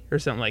baby, or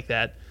something like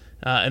that.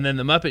 And then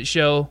The Muppet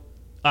Show,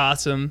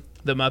 awesome.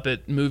 The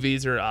Muppet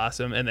movies are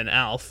awesome. And then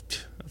Alf,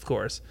 of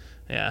course.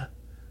 Yeah,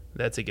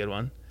 that's a good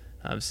one.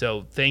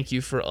 So thank you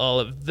for all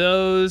of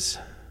those.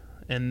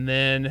 And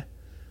then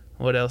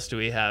what else do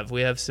we have?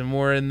 We have some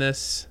more in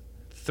this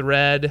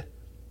thread.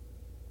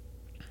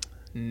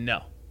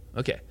 No.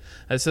 Okay.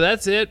 So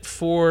that's it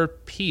for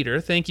Peter.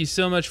 Thank you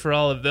so much for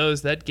all of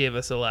those. That gave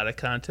us a lot of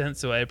content,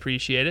 so I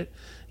appreciate it.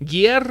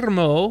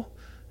 Guillermo,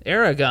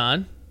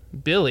 Aragon,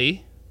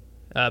 Billy,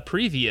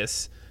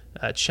 previous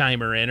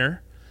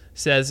chimer-inner,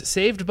 says,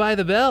 Saved by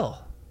the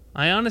Bell.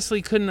 I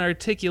honestly couldn't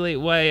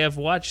articulate why I've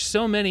watched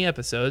so many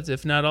episodes,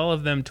 if not all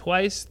of them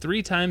twice,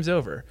 3 times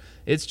over.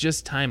 It's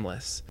just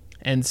timeless.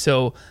 And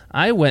so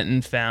I went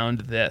and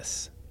found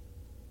this.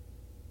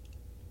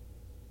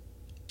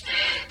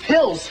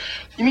 Pills?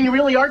 You mean you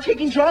really are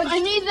taking drugs? I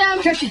need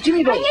them. Jesse, give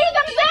me those. I need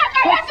them, Zach.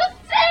 I have to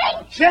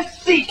sing.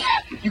 Jesse,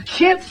 you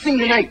can't sing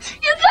tonight.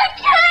 Yes, I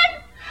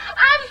can.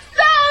 I'm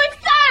so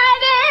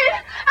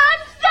excited.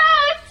 I'm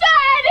scared.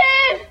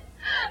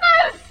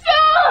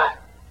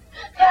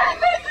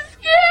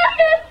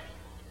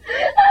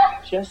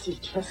 Jesse.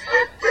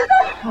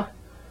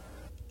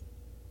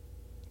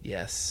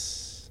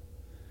 Yes.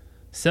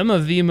 Some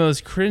of the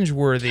most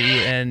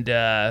cringeworthy and,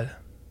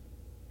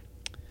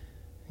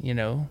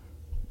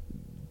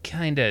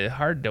 kind of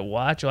hard to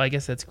watch. Well, I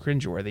guess that's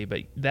cringeworthy,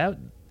 but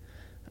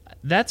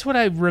that's what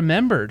I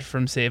remembered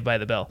from Saved by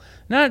the Bell.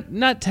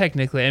 Not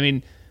technically. I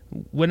mean,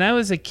 when I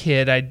was a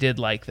kid, I did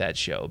like that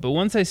show. But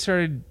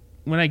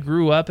when I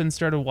grew up and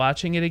started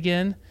watching it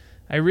again,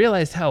 I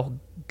realized how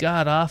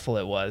god-awful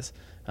it was.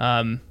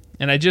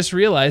 And I just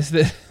realized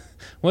that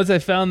once I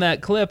found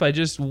that clip, I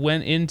just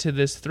went into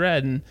this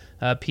thread,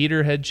 and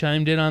Peter had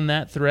chimed in on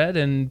that thread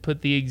and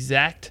put the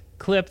exact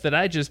clip that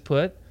I just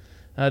put.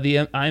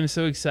 I'm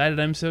so excited,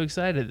 I'm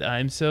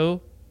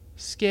so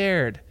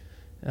scared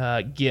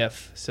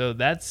gif. So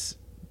that's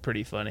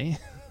pretty funny.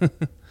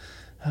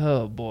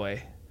 Oh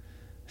boy.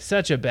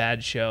 Such a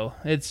bad show.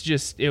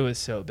 It was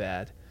so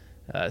bad.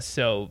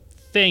 So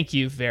thank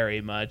you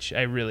very much.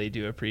 I really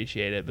do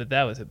appreciate it, but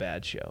that was a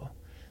bad show.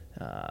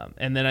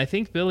 And then I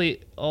think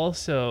Billy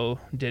also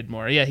did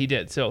more. Yeah, he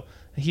did. So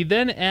he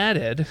then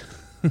added,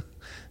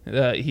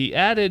 he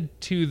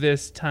added to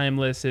this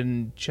timeless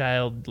and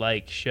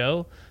childlike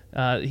show,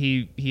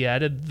 he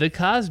added The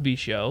Cosby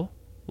Show,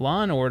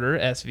 Law & Order,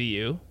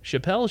 SVU,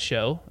 Chappelle's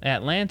Show,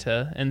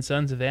 Atlanta, and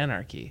Sons of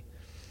Anarchy.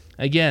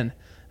 Again,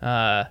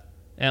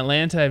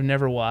 Atlanta I've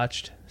never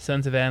watched.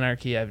 Sons of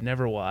Anarchy I've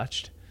never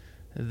watched.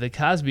 The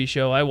Cosby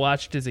Show I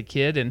watched as a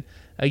kid, and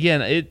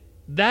again,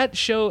 that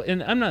show,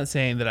 and I'm not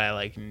saying that I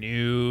like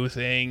knew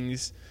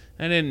things.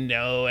 I didn't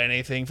know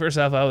anything. First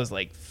off, I was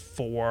like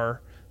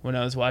 4 when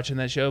I was watching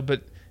that show,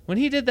 but when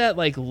he did that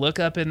like look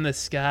up in the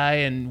sky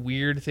and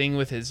weird thing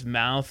with his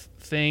mouth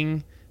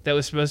thing that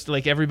was supposed to,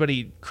 like,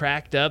 everybody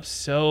cracked up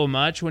so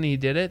much when he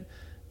did it,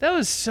 that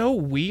was so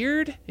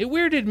weird. It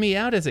weirded me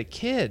out as a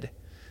kid.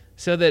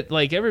 So that,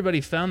 like,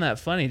 everybody found that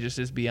funny just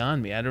is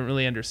beyond me. I don't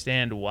really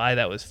understand why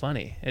that was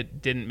funny.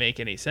 It didn't make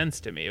any sense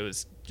to me. It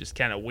was just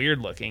kind of weird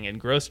looking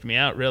and grossed me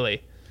out,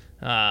 really.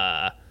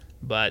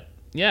 But,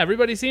 yeah,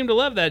 everybody seemed to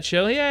love that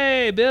show.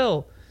 Yay,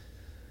 Bill!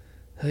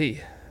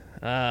 Hey.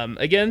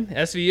 Again,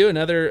 SVU,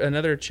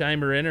 another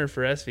chimer-inner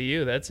for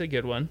SVU. That's a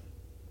good one.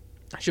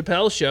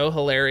 Chappelle's Show,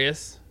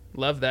 hilarious.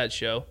 Love that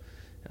show.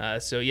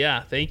 So,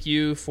 yeah, thank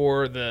you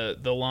for the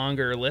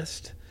longer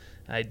list.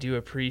 I do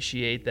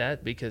appreciate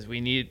that because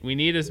we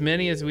need as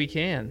many as we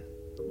can.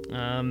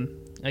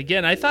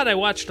 Again, I thought I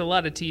watched a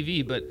lot of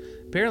TV, but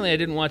apparently I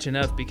didn't watch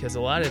enough because a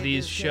lot of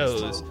these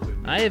shows,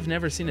 I have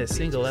never seen a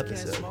single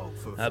episode.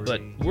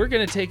 But we're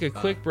going to take a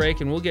quick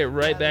break and we'll get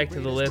right back to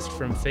the list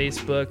from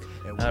Facebook.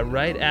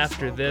 right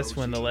after this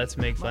when the Let's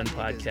Make Fun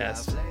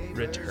podcast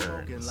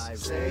returns.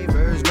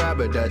 Lifesavers, grab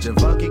a Dutch and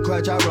funky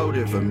crutch, I wrote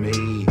it for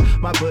me.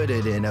 Might put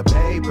it in a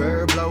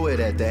paper, blow it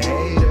at the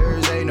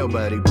haters. Ain't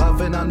nobody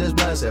puffing on this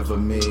blunt except for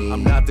me.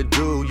 I'm not the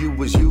dude you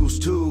was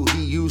used to.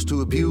 He used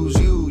to abuse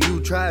you.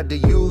 You tried to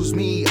use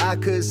me, I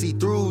could see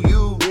through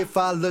you. If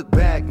I look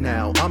back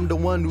now, I'm the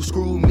one who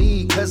screwed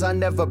me, cause I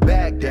never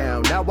back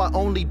down. Now I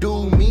only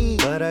do me.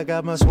 But I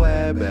got my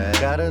swag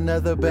back, got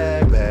another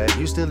backpack.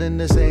 You still in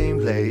the same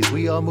place,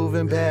 we all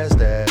moving past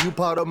that. You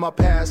part of my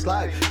past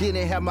life,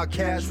 didn't have my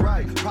cash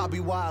right. Probably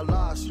why I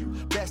lost you,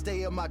 best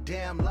day of my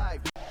damn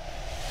life.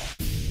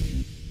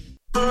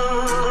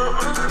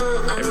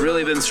 I've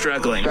really been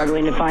struggling.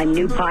 Struggling to find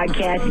new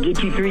podcasts to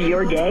get you through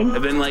your day?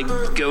 I've been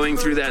going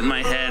through that in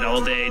my head all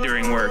day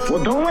during work.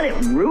 Well, don't let it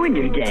ruin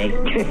your day,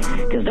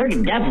 because there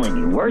can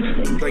definitely be worse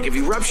things. Like if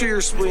you rupture your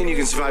spleen, you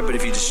can survive, but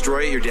if you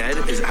destroy it, you're dead?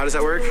 How does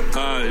that work?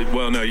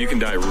 Well, no, you can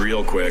die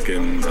real quick,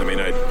 and I mean,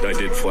 I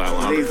did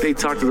flatline. They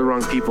talked to the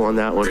wrong people on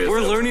that one.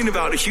 We're learning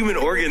about human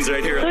organs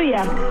right here. So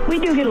yeah, we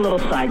do get a little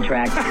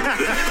sidetracked.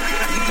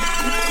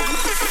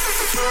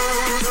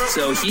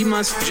 So he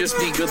must just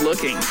be good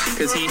looking,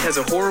 because he has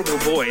a horrible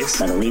voice.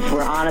 But at least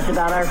we're honest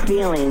about our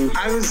feelings.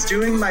 I was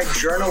doing my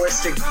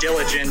journalistic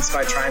diligence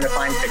by trying to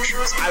find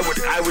pictures.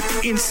 I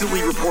would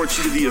instantly report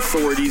you to the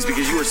authorities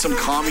because you are some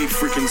commie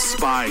freaking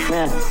spy.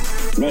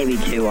 Maybe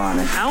too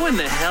honest. How in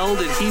the hell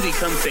did he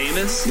become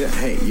famous? Yeah,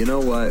 hey, you know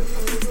what?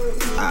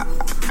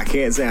 I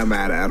can't say I'm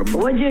mad at him.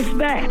 What'd you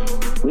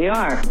expect? We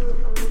are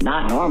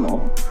not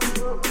normal.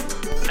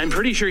 I'm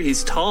pretty sure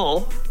he's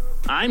tall.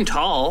 I'm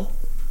tall.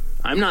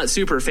 I'm not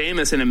super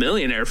famous and a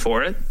millionaire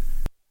for it.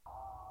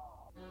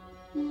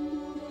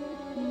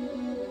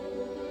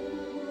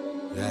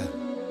 Yeah.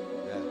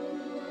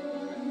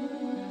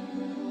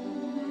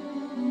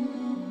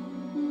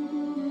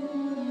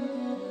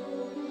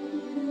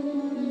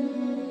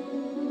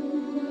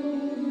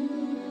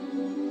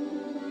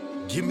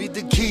 Give me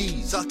the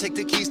keys, I'll take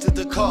the keys to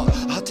the car.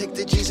 I'll take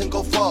the G's and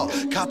go far.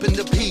 Copping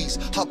the peas,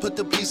 I'll put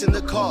the peas in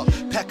the car.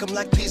 Pack them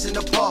like peas in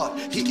a pod.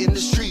 Hitting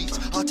the streets,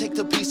 I'll take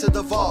the piece of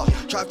the VAR.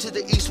 Drive to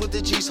the east with the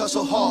G's,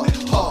 hustle hard.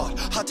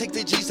 I'll take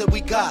the G's that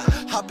we got.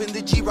 Hop in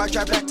the G, right,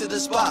 drive back to the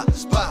spot.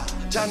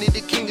 Johnny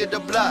the king of the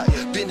block.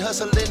 Been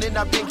hustling and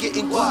I've been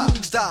getting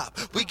guap. Stop,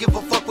 we give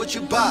a fuck what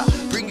you buy.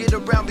 Bring it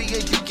around me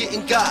and you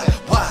getting got.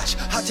 Watch,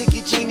 I'll take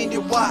your chain and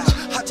your watch.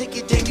 I'll take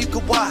your dame, you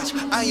can watch.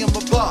 I am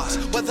a boss,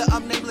 whether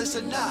I'm nameless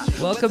or not.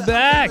 Welcome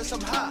back.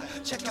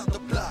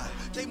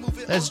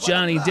 That's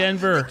Johnny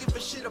Denver.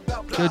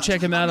 Go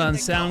check him out on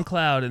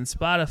SoundCloud and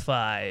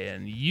Spotify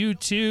and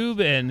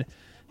YouTube, and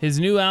his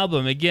new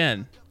album,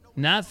 again,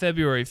 not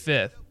February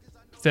 5th,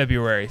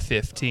 February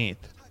 15th.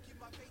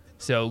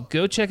 So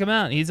go check him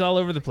out. He's all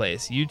over the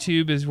place.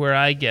 YouTube is where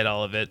I get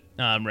all of it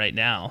right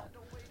now,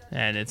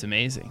 and it's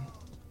amazing.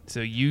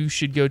 So you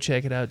should go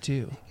check it out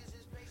too.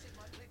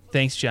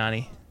 Thanks,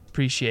 Johnny.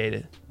 Appreciate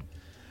it.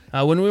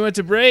 When we went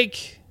to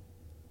break,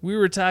 we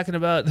were talking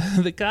about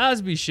The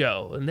Cosby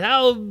Show and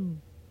how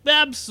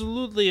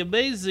absolutely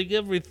amazing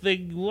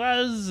everything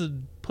was,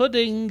 and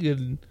pudding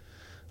and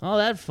all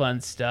that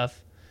fun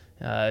stuff.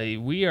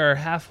 We are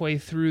halfway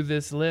through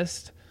this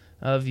list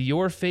of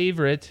your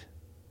favorite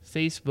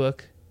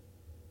favorite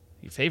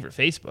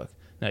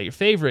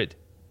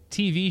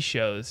TV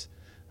shows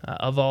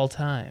of all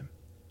time.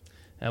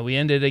 We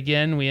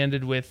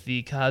ended with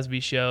The Cosby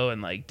Show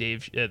and the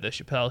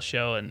Chappelle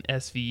Show and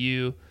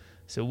SVU.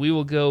 So we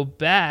will go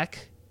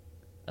back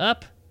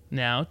up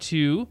now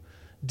to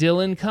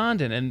Dylan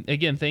Condon. And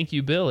again, thank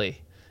you,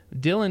 Billy.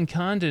 Dylan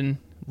Condon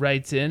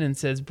writes in and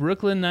says,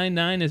 Brooklyn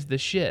Nine-Nine is the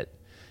shit,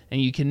 and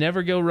you can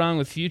never go wrong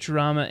with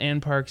Futurama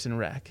and Parks and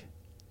Rec.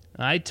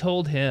 I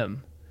told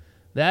him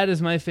that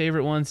is my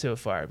favorite one so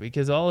far,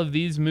 because all of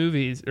these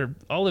movies, or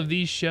all of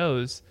these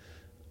shows,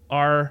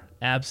 are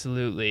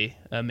absolutely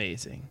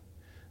amazing.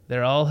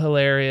 They're all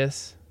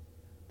hilarious.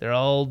 They're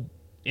all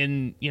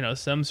in,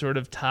 some sort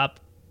of top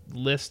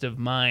list of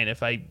mine.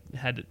 If I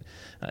had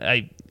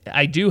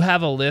I do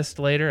have a list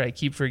later. I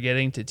keep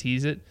forgetting to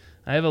tease it.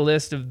 I have a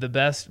list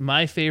of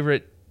my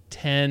favorite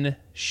 10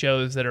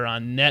 shows that are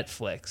on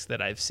Netflix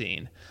that I've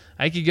seen.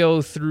 I could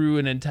go through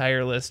an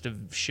entire list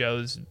of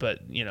shows, but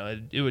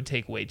it would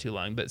take way too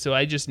long. But so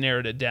I just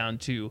narrowed it down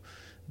to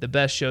the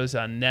best shows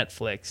on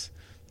Netflix,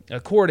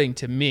 according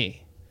to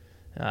me,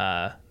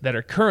 that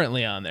are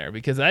currently on there,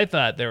 because I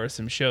thought there were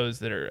some shows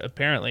that are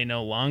apparently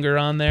no longer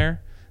on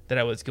there that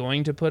I was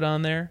going to put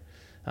on there,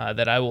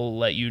 that I will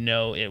let you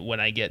know when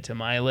I get to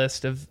my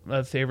list of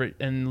favorite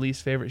and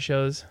least favorite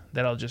shows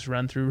that I'll just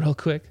run through real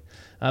quick.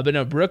 But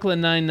no,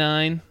 Brooklyn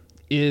Nine-Nine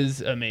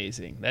is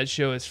amazing. That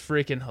show is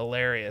freaking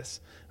hilarious.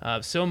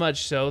 So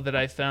much so that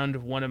I found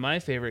one of my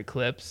favorite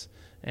clips,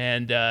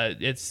 and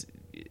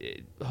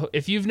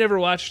if you've never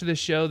watched this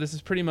show, this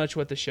is pretty much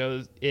what the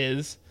show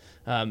is,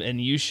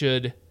 and you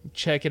should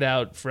check it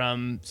out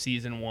from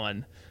season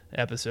 1,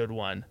 episode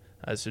 1.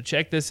 So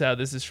check this out.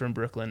 This is from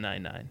Brooklyn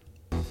Nine-Nine.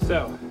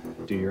 So,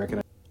 do you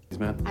recognize these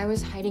man? I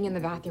was hiding in the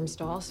bathroom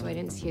stall, so I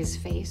didn't see his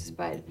face,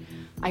 but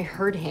I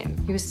heard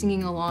him. He was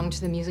singing along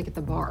to the music at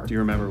the bar. Do you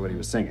remember what he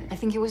was singing? I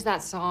think it was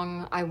that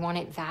song, I Want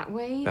It That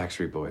Way.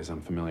 Backstreet Boys,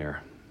 I'm familiar.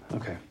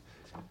 Okay.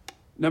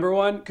 Number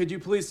one, could you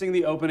please sing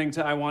the opening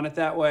to I Want It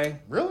That Way?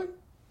 Really?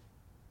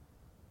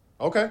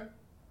 Okay.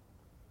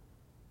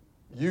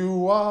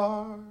 You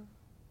are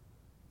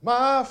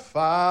my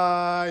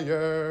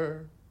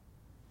fire.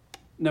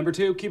 Number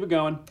two, keep it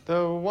going.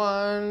 The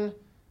one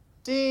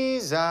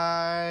desire.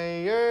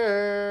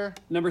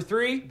 Number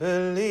three.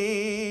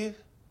 Believe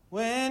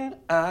when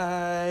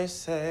I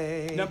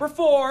say. Number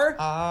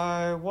four.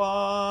 I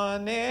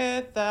want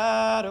it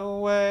that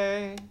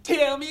way.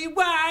 Tell me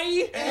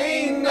why.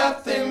 Ain't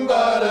nothing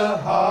but a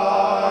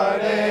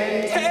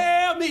heartache.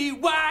 Tell me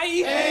why.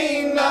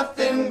 Ain't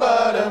nothing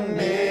but a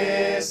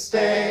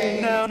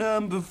mistake. Now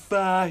number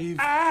five.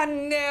 I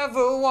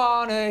never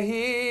wanna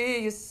hear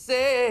you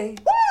say,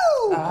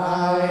 woo!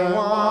 I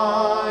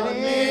want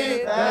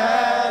it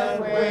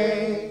that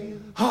way.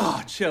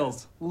 Ah,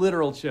 chills.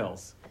 Literal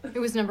chills. It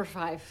was number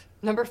 5.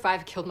 Number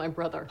 5 killed my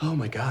brother. Oh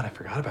my God, I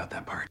forgot about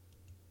that part.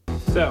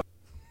 So.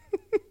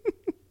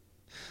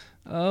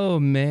 Oh,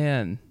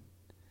 man.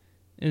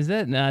 Is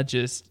that not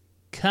just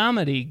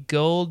comedy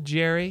gold,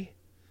 Jerry?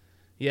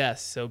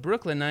 Yes, so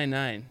Brooklyn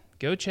Nine-Nine.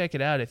 Go check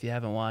it out if you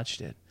haven't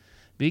watched it.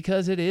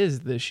 Because it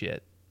is the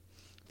shit.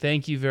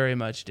 Thank you very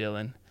much,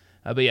 Dylan.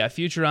 But yeah,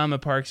 Futurama,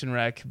 Parks and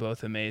Rec,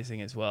 both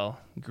amazing as well.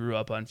 Grew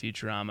up on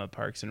Futurama.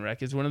 Parks and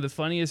Rec is one of the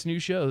funniest new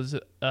shows.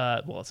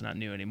 Well, it's not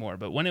new anymore,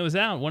 but when it was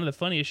out, one of the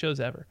funniest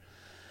shows ever.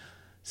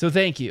 So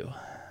thank you.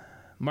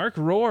 Mark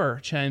Rohr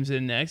chimes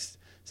in next.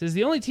 Says,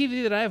 the only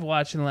TV that I've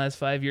watched in the last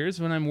 5 years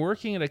when I'm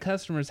working at a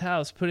customer's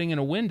house, putting in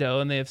a window,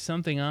 and they have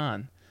something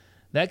on.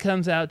 That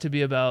comes out to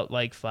be about,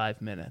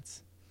 5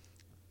 minutes.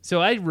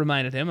 So I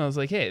reminded him, I was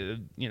like, hey,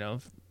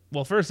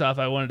 well, first off,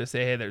 I wanted to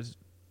say, hey, there's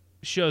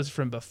shows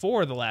from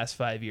before the last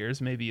 5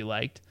 years maybe you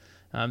liked.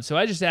 So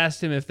I just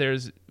asked him if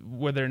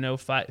were there no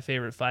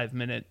favorite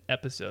 5-minute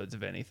episodes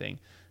of anything.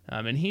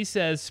 And he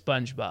says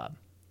SpongeBob.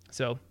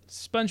 So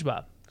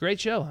SpongeBob, great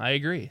show. I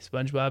agree.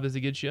 SpongeBob is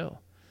a good show.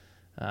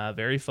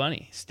 Very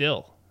funny.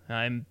 Still,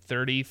 I'm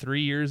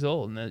 33 years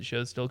old and that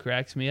show still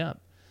cracks me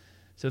up.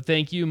 So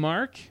thank you,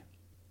 Mark.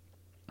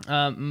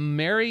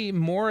 Mary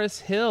Morris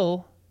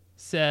Hill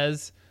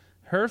says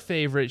her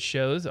favorite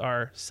shows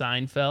are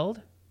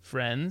Seinfeld,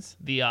 Friends,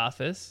 The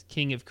Office,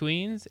 King of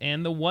Queens,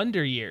 and The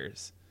Wonder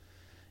Years.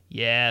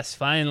 Yes,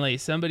 finally,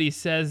 somebody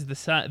says the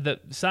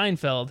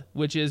Seinfeld,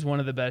 which is one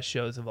of the best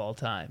shows of all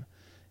time.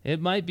 It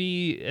might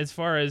be, as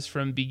far as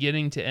from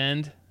beginning to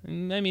end,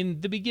 I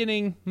mean, the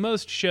beginning,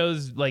 most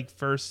shows,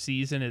 first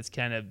season, is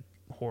kind of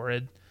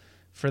horrid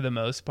for the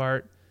most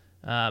part.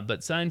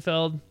 But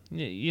Seinfeld,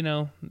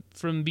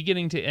 from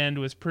beginning to end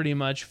was pretty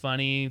much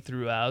funny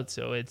throughout,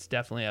 so it's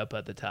definitely up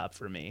at the top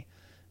for me.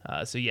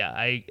 So yeah,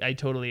 I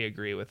totally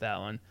agree with that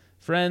one.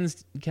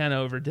 Friends, kind of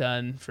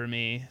overdone for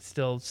me.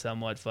 Still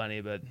somewhat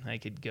funny, but I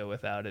could go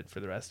without it for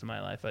the rest of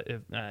my life.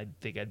 I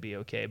think I'd be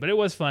okay. But it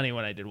was funny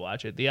when I did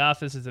watch it. The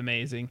Office is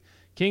amazing.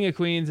 King of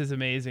Queens is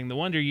amazing. The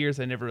Wonder Years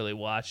I never really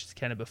watched. It's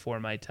kind of before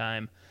my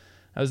time.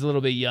 I was a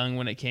little bit young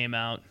when it came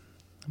out.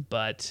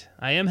 But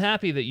I am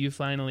happy that you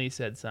finally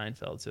said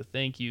Seinfeld. So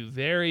thank you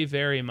very,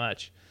 very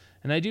much.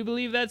 And I do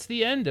believe that's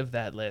the end of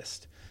that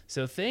list.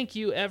 So thank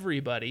you,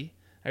 everybody.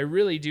 I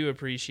really do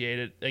appreciate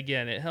it.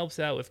 Again, it helps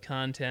out with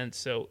content,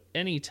 so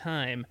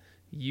anytime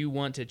you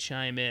want to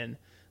chime in,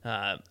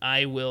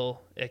 I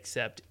will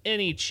accept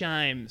any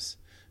chimes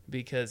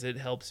because it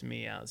helps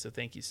me out, so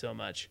thank you so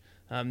much.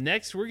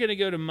 Next, we're going to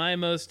go to my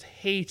most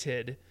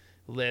hated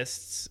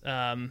lists.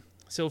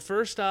 So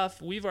first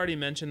off, we've already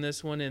mentioned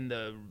this one in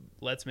the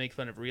Let's Make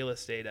Fun of Real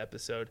Estate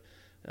episode,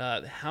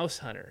 House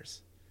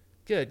Hunters.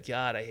 Good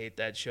God, I hate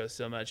that show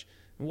so much.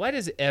 Why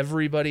does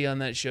everybody on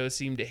that show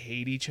seem to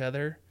hate each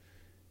other?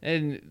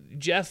 And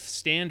Jeff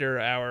Stander,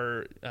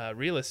 our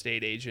real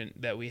estate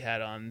agent that we had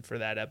on for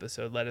that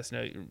episode, let us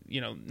know,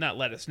 not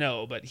let us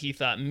know, but he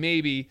thought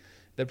maybe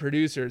the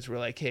producers were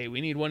like, hey, we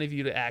need one of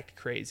you to act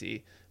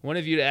crazy, one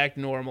of you to act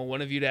normal,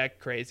 one of you to act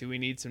crazy. We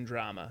need some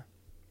drama.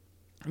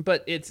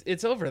 But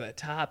it's over the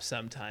top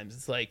sometimes.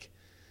 It's like,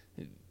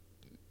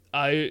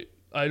 I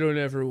don't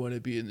ever want to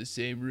be in the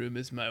same room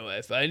as my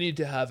wife. I need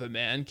to have a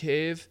man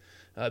cave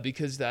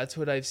because that's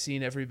what I've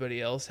seen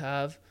everybody else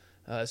have.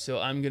 So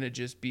I'm going to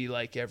just be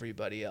like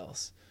everybody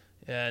else.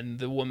 And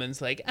the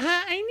woman's like,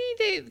 I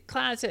need a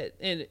closet.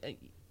 And,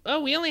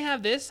 we only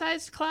have this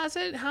size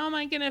closet? How am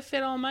I going to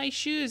fit all my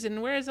shoes?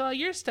 And where's all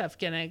your stuff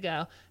going to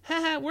go?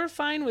 Haha, we're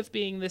fine with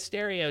being the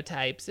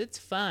stereotypes. It's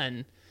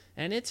fun.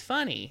 And it's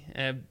funny.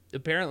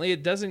 Apparently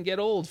it doesn't get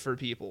old for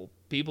people.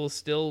 People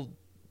still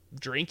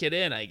drink it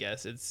in, I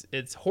guess.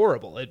 It's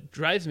horrible. It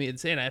drives me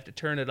insane. I have to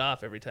turn it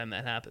off every time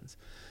that happens.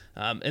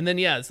 And then,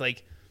 yeah, it's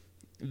like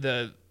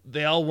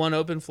they all want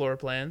open floor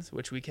plans,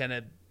 which we kind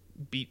of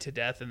beat to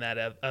death in that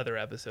other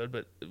episode.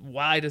 But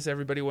why does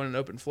everybody want an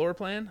open floor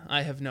plan?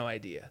 I have no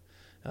idea.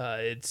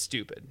 It's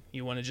stupid.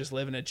 You want to just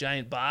live in a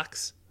giant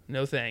box?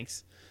 No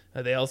thanks.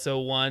 They also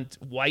want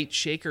white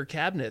shaker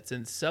cabinets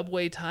and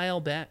subway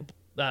tile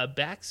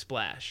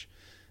backsplash.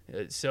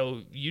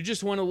 So you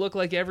just want to look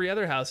like every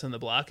other house on the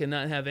block and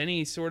not have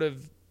any sort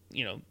of,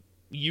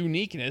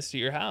 uniqueness to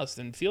your house,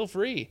 then feel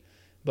free.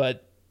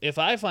 But if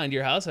I find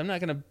your house,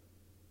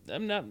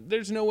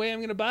 there's no way I'm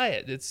going to buy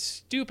it. It's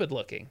stupid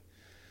looking.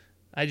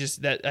 I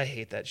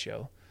hate that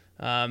show.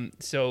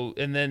 So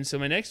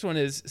my next one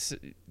is,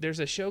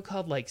 there's a show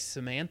called like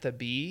Samantha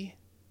Bee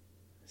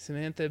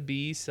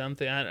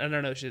something. I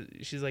don't know.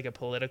 She's like a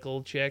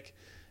political chick,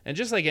 and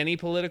just like any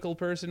political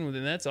person,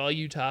 then that's all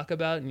you talk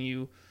about and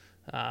you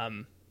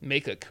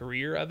make a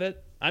career of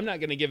it. I'm not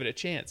going to give it a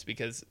chance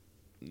because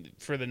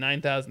for the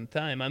 9,000th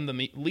time, I'm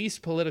the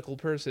least political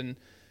person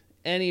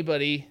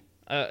anybody,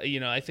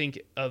 I think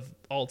of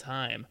all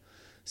time.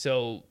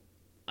 So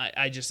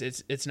I just,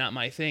 it's not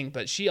my thing,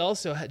 but she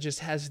also just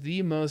has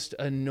the most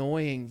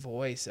annoying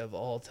voice of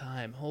all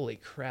time. Holy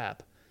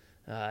crap.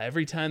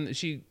 Every time that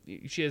she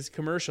has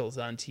commercials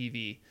on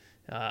TV,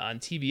 on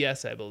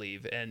TBS, I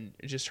believe, and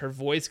just her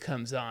voice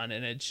comes on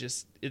and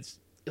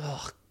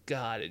oh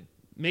God, it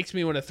makes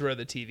me want to throw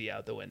the TV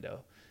out the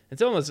window.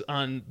 It's almost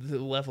on the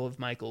level of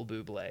Michael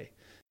Bublé.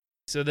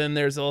 So then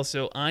there's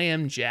also I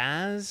Am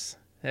Jazz.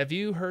 Have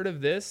you heard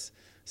of this?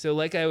 So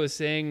like I was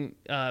saying,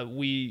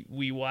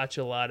 we watch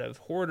a lot of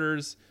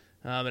Hoarders,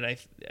 and I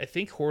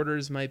think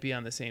Hoarders might be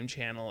on the same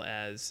channel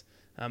as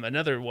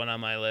another one on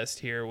my list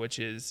here, which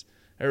is,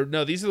 or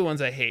no, these are the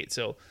ones I hate.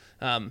 So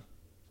I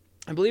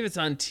believe it's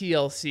on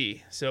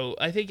TLC. So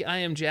I think I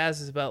Am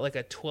Jazz is about like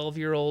a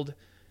 12-year-old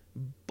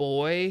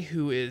boy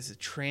who is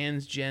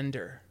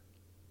transgender.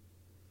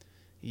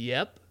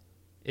 Yep.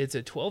 It's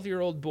a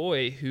 12-year-old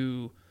boy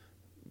who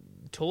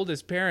told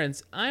his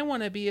parents, I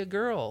want to be a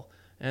girl.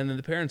 And then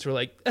the parents were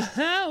like,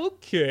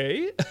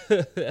 okay,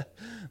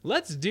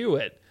 let's do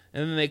it.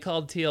 And then they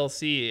called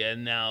TLC,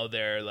 and now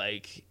they're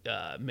like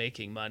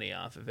making money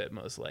off of it,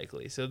 most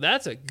likely. So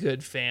that's a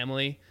good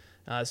family.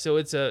 So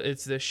it's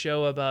the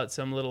show about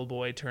some little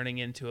boy turning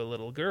into a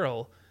little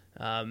girl,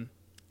 and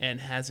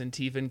hasn't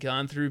even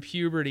gone through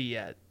puberty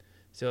yet.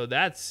 So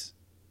that's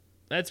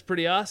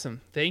pretty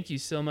awesome. Thank you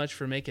so much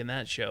for making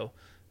that show.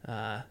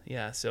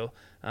 So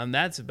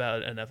that's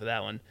about enough of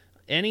that one.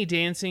 Any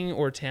dancing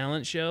or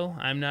talent show,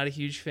 I'm not a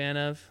huge fan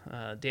of.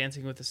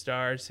 Dancing with the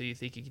Stars, So You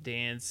Think You Can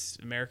Dance,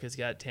 America's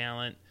Got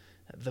Talent,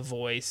 The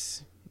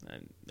Voice.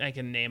 I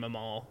can name them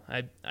all.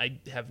 I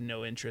have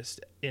no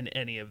interest in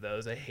any of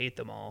those. I hate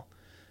them all.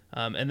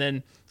 And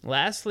then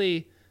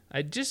lastly,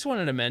 I just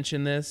wanted to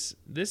mention this.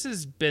 This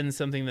has been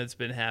something that's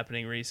been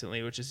happening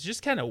recently, which is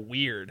just kind of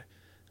weird.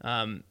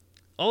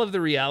 All of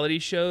the reality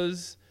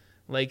shows,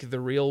 like The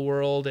Real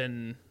World,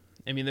 and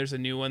I mean, there's a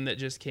new one that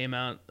just came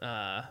out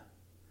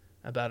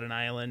about an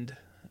island,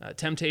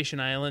 Temptation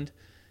Island.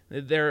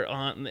 They're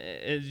on,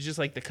 it's just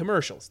like the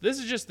commercials. This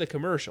is just the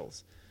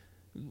commercials.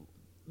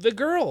 The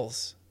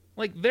girls,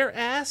 like their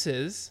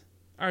asses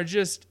are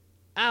just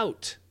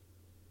out.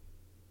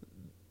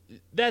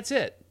 That's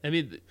it. I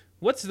mean,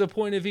 what's the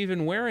point of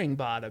even wearing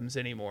bottoms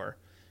anymore?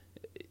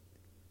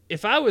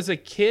 If I was a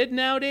kid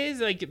nowadays,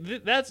 like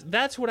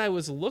that's what I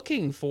was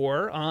looking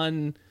for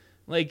on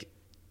like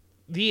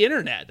the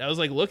internet. I was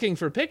like looking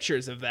for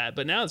pictures of that,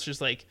 but now it's just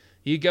like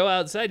you go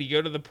outside, you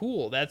go to the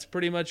pool. That's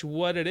pretty much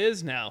what it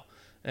is now.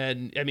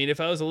 And I mean, if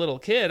I was a little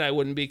kid, I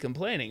wouldn't be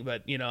complaining,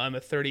 but I'm a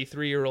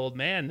 33-year-old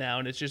man now,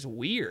 and it's just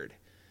weird.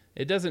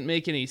 It doesn't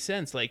make any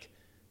sense. Like,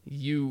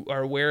 you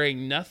are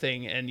wearing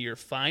nothing and you're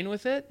fine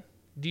with it?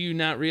 Do you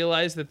not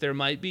realize that there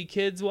might be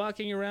kids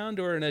walking around,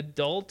 or an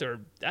adult,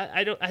 or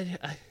I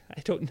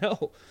don't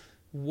know.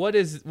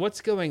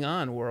 What's going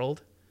on,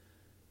 world?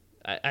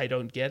 I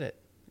don't get it.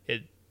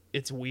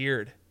 It's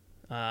weird.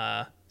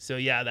 So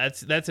yeah,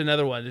 that's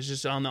another one. It's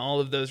just on all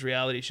of those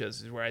reality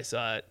shows is where I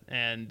saw it,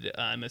 and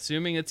I'm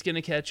assuming it's going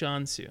to catch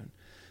on soon.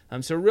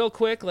 So real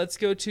quick, let's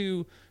go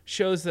to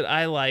shows that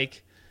I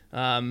like.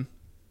 And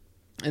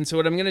so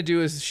what I'm going to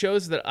do is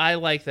shows that I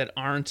like that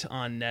aren't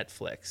on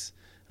Netflix,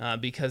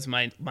 because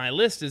my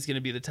list is going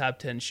to be the top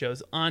 10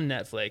 shows on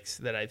Netflix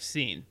that I've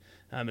seen,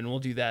 and we'll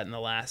do that in the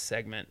last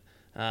segment.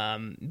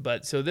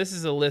 But so this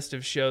is a list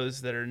of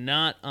shows that are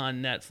not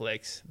on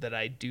Netflix that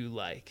I do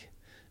like.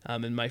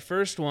 And my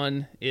first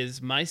one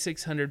is My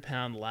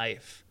 600-Pound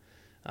Life.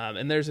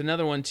 And there's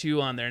another one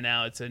too on there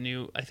now. It's a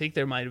new, I think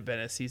there might have been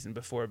a season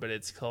before, but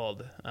it's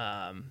called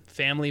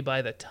Family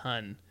by the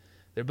Ton.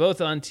 They're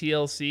both on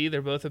TLC.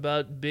 They're both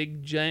about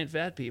big, giant,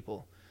 fat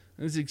people.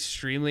 It's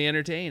extremely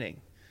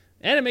entertaining.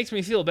 And it makes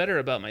me feel better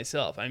about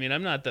myself. I mean,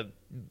 I'm not the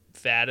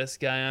fattest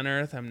guy on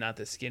earth. I'm not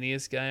the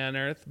skinniest guy on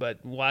earth.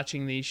 But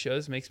watching these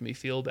shows makes me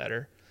feel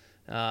better.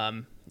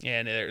 And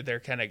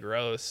they're kind of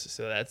gross.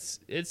 So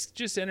it's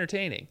just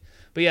entertaining.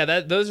 But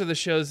yeah, those are the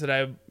shows that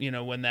I,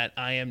 when that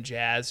I Am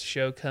Jazz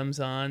show comes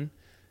on,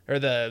 or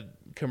the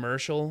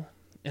commercial,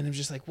 and I'm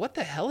just like, what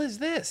the hell is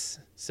this?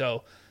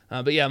 So,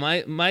 but yeah,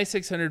 my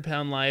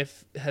 600-Pound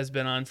Life has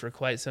been on for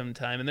quite some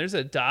time. And there's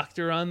a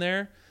doctor on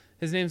there.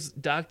 His name's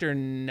Dr.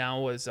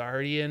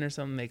 Nawazarian or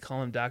something. They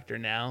call him Dr.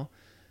 Now.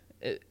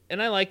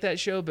 And I like that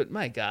show, but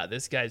my God,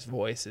 this guy's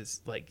voice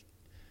is like,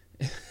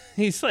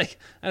 he's like,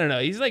 I don't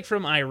know, he's like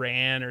from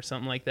Iran or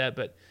something like that,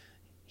 but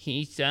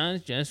he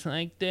sounds just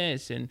like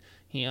this, and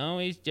he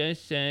always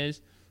just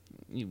says,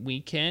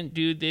 we can't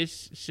do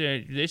this.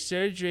 This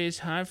surgery is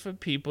hard for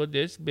people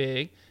this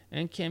big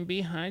and can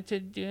be hard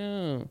to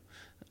do.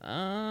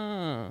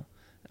 Oh.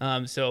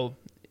 So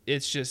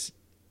it's just,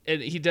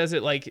 he does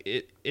it like,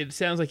 it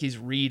sounds like he's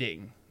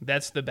reading.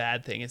 That's the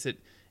bad thing. Is that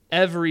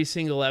every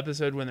single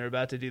episode when they're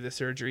about to do the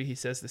surgery, he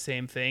says the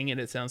same thing and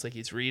it sounds like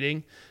he's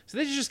reading. So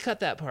they should just cut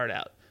that part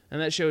out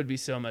and that show would be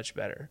so much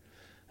better.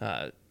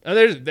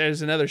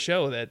 There's another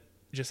show that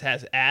just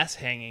has ass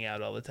hanging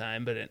out all the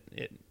time, but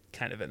it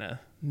kind of in a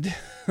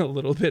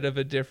little bit of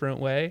a different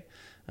way,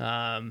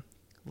 a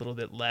little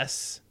bit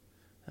less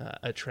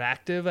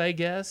attractive, I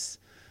guess.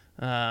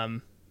 But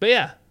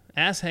yeah,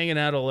 ass hanging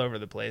out all over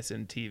the place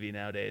in TV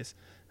nowadays.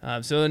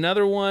 So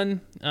another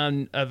one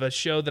of a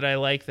show that I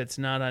like that's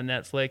not on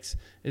Netflix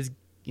is,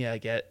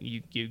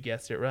 you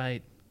guessed it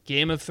right,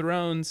 Game of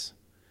Thrones.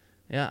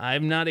 Yeah,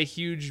 I'm not a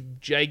huge,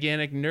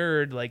 gigantic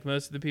nerd like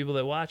most of the people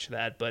that watch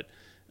that, but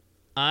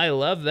I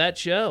love that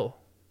show.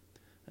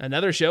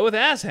 Another show with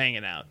ass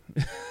hanging out.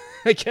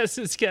 I guess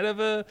it's kind of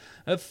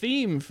a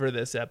theme for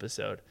this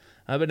episode.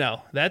 But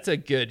no, that's a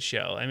good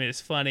show. I mean, it's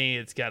funny.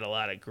 It's got a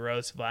lot of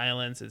gross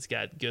violence. It's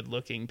got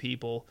good-looking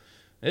people.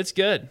 It's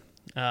good.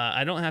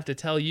 I don't have to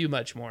tell you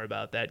much more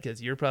about that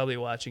because you're probably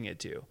watching it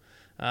too.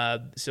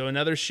 So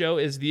another show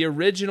is the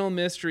original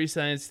Mystery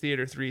Science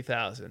Theater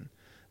 3000.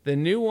 The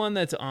new one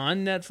that's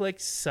on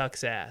Netflix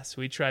sucks ass.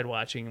 We tried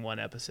watching one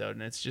episode,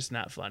 and it's just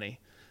not funny.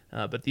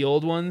 But the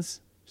old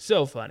ones,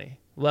 so funny.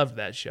 Loved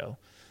that show.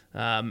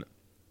 And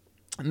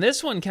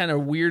this one kind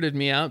of weirded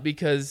me out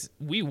because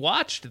we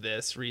watched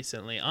this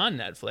recently on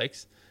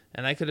Netflix,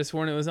 and I could have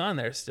sworn it was on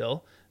there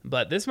still.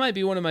 But this might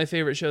be one of my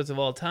favorite shows of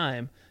all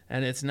time,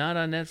 and it's not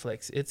on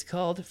Netflix. It's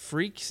called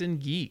Freaks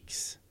and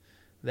Geeks.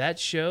 That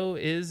show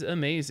is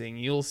amazing.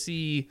 You'll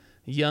see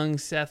young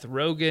Seth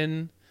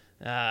Rogen,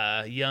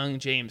 young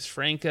James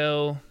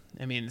Franco.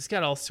 I mean, it's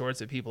got all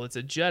sorts of people. It's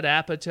a Judd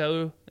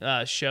Apatow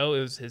show. It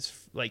was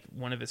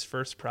one of his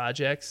first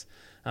projects,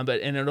 and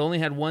it only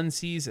had one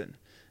season.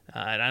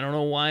 And I don't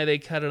know why they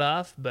cut it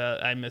off,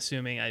 but I'm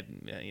assuming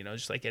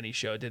just like any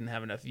show, it didn't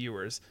have enough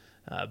viewers.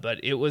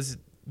 But it was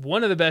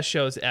one of the best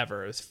shows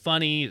ever. It was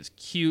funny, it was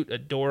cute,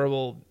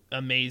 adorable,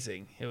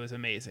 amazing. It was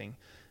amazing.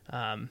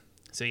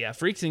 So yeah,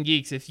 Freaks and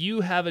Geeks. If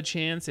you have a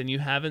chance and you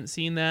haven't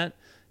seen that,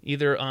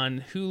 either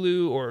on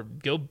Hulu or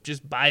go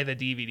just buy the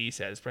DVD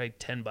set. It's probably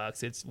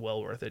 $10. It's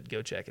well worth it.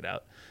 Go check it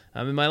out.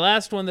 And my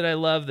last one that I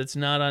love that's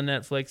not on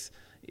Netflix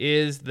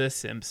is The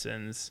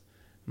Simpsons.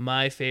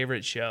 My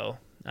favorite show.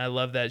 I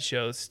love that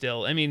show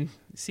still. I mean,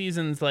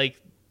 seasons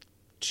like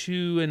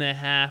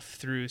 2.5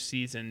 through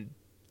season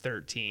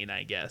 13,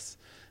 I guess.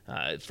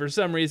 For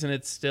some reason,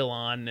 it's still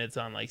on. It's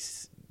on like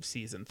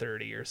season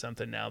 30 or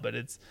something now, but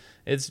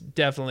it's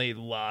definitely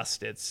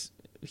lost its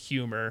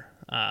humor.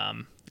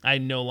 I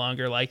no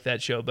longer like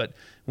that show, but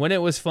when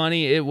it was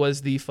funny, it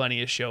was the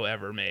funniest show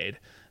ever made.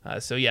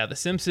 So yeah, The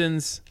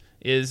Simpsons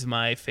is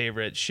my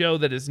favorite show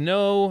that is it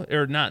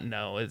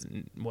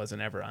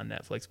wasn't ever on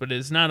Netflix, but it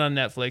is not on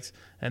Netflix,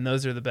 and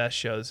those are the best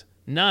shows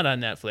not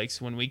on Netflix.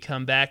 When we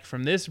come back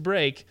from this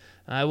break,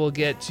 I will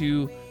get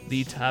to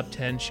the top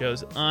 10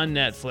 shows on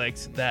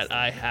Netflix that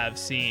I have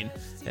seen.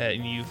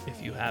 And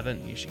if you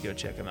haven't, you should go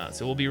check them out.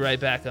 So we'll be right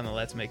back on the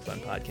Let's Make Fun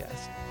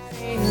podcast.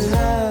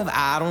 Love,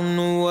 I don't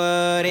know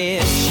what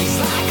it is. She's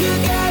like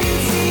a girl you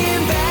see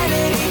in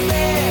Vanity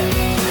Fair.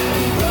 A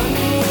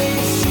runaway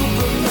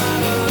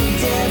supermodel,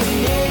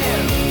 debonair.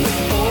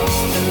 All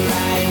the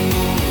right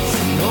moves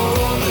and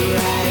all the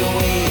right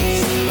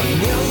ways. A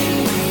million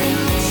different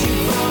looks you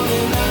fall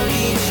in love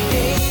each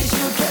day.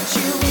 She'll cut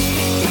you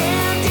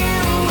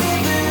down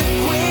with a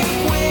quick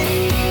wit.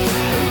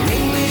 Her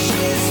English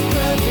is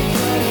perfect,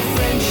 but her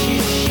French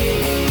is shit.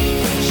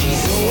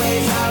 She's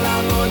always all I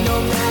want, no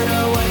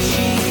matter what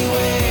she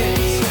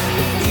wears.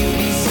 Her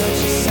beauty's such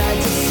a sight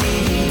to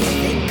see.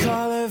 They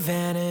call her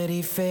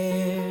Vanity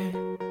Fair.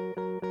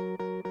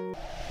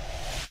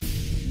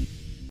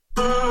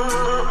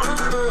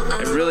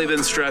 I've really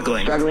been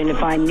struggling. Struggling to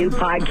find new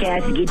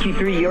podcasts to get you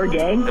through your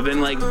day? I've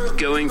been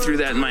going through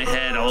that in my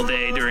head all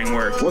day during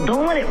work. Well,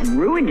 don't let it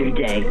ruin your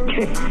day,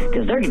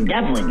 because there can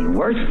definitely be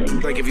worse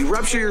things. Like if you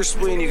rupture your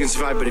spleen, you can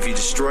survive, but if you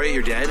destroy it,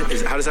 you're dead?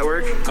 How does that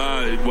work?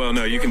 Well,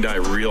 no, you can die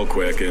real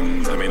quick,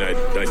 and I mean, I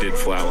did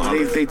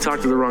flatline. They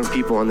talked to the wrong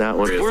people on that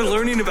one. We're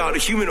learning about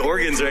human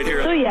organs right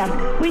here. So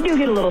yeah, we do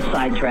get a little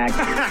sidetracked.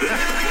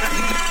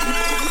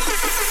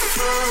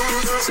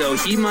 So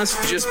he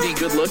must just be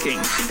good looking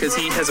because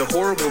he has a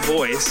horrible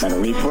voice. But at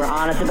least we're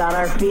honest about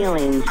our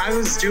feelings. I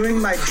was doing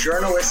my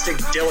journalistic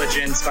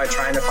diligence by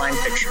trying to find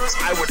pictures.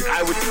 I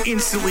would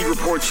instantly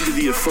report you to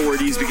the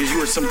authorities because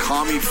you are some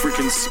commie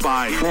freaking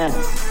spy.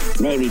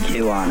 Maybe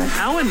too honest.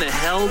 How in the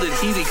hell did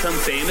he become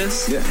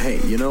famous? Yeah,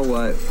 hey, you know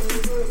what?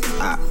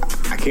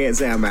 I can't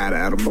say I'm mad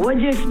at him. What'd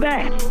you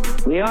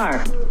expect? We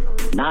are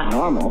not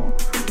normal.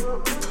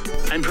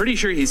 I'm pretty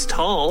sure he's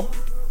tall.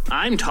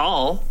 I'm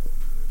tall.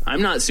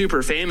 I'm not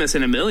super famous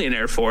and a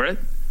millionaire for it.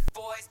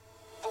 Boys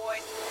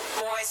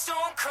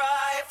don't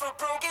cry for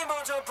broken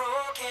bones or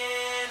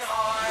broken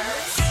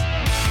hearts.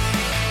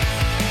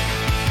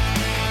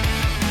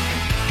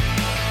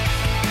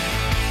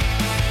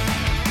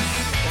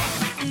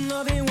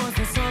 Loving was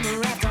the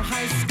summer after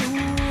high school.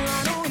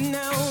 I know it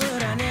now,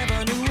 but I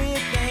never knew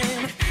it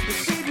then.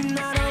 It didn't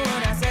matter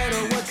what I said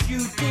or what you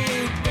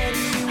did, baby,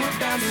 you were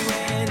bound to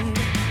end.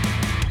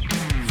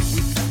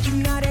 We felt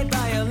united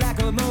by a lack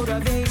of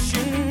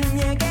motivation.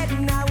 Yeah,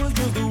 getting out was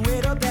just the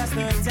way to pass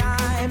the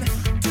time.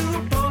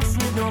 Two punks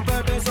with no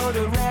purpose or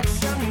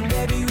direction.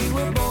 Baby, we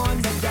were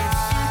born to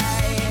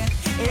die.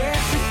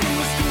 Everything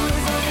was cool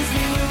as long as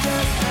we were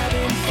just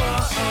having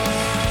fun.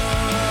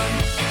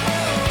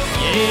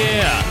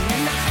 Yeah.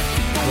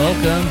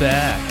 Welcome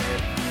back.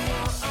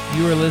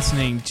 You are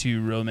listening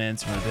to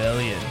Romance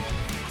Rebellion.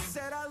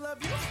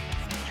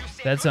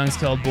 That song's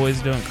called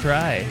Boys Don't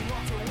Cry.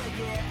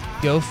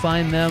 Go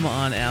find them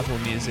on Apple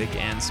Music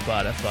and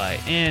Spotify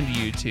and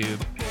YouTube,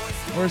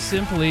 or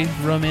simply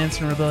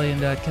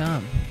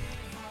romanceandrebellion.com.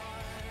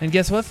 And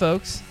guess what,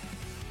 folks?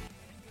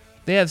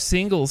 They have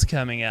singles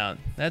coming out.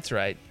 That's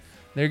right.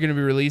 They're going to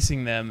be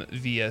releasing them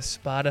via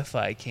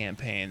Spotify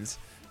campaigns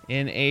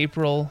in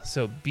April,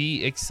 so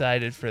be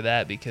excited for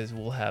that because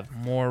we'll have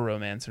more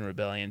Romance and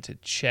Rebellion to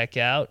check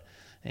out,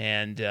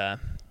 and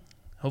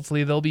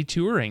hopefully they'll be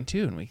touring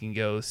too, and we can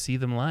go see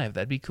them live.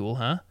 That'd be cool,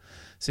 huh?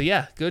 So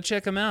yeah, go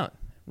check them out,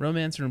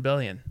 Romance and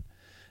Rebellion.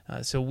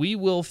 So we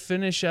will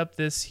finish up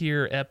this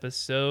here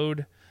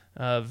episode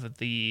of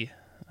the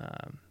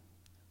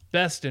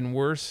best and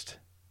worst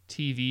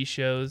TV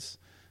shows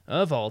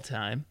of all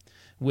time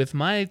with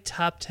my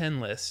top 10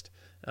 list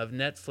of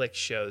Netflix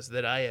shows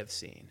that I have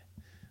seen.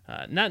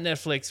 Not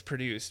Netflix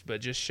produced,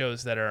 but just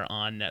shows that are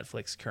on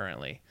Netflix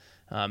currently.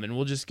 And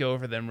we'll just go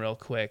over them real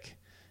quick.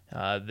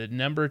 The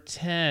number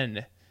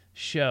 10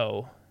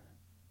 show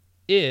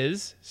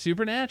is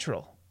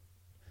Supernatural.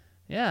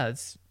 Yeah,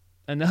 it's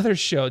another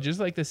show, just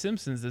like The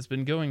Simpsons, that's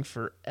been going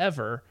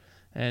forever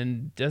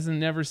and doesn't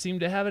never seem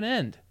to have an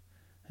end.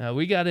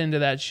 We got into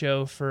that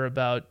show for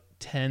about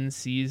 10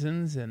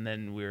 seasons, and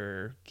then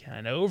we're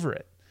kind of over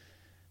it.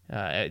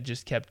 It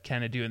just kept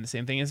kind of doing the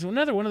same thing. It's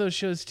another one of those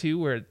shows, too,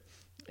 where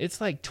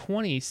it's like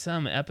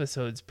 20-some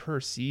episodes per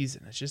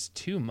season. It's just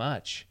too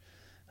much.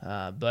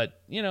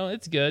 But, you know,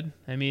 it's good.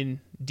 I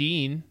mean,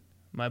 Dean,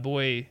 my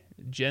boy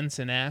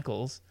Jensen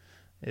Ackles,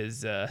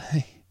 is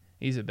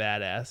he's a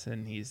badass,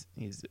 and he's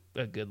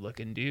a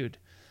good-looking dude.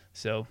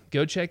 So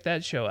go check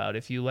that show out.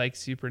 If you like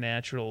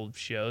supernatural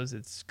shows,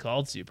 it's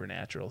called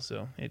Supernatural,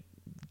 so it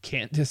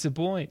can't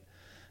disappoint.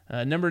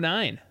 Number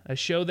 9, a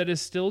show that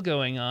is still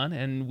going on,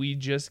 and we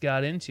just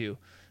got into.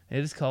 It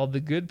is called The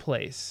Good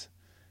Place.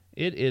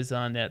 It is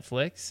on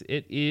Netflix.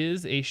 It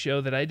is a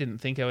show that I didn't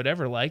think I would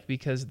ever like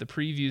because the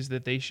previews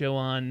that they show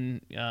on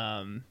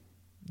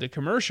the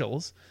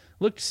commercials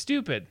looked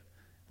stupid.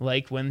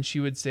 Like when she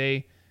would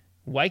say,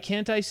 "Why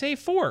can't I say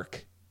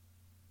fork?"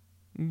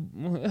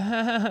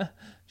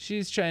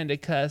 She's trying to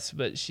cuss,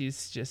 but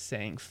she's just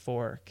saying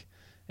fork.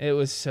 It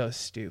was so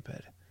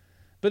stupid.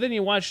 But then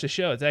you watch the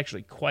show. It's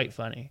actually quite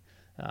funny.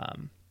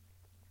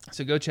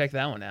 So go check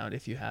that one out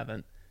if you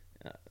haven't.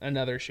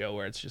 Another show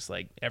where it's just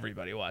like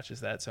everybody watches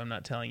that, so I'm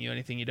not telling you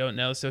anything you don't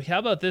know. So how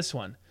about this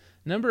one?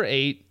 Number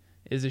 8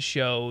 is a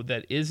show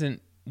that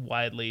isn't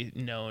widely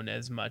known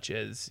as much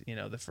as, you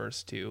know, the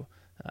first two.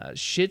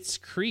 Schitt's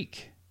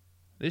Creek.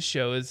 This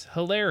show is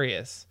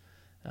hilarious.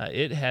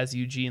 It has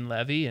Eugene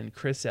Levy and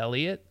Chris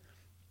Elliott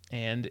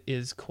and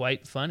is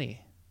quite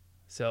funny.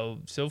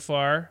 So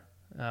far,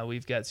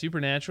 we've got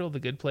Supernatural, The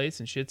Good Place,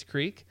 and Schitt's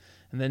Creek.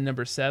 And then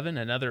number 7,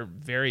 another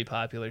very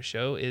popular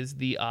show, is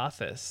The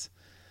Office.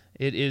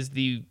 It is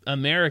the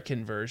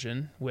American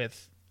version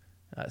with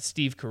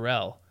Steve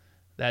Carell.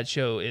 That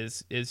show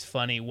is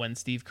funny when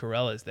Steve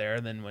Carell is there.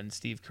 And then when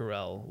Steve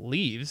Carell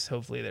leaves,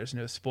 hopefully there's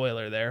no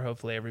spoiler there.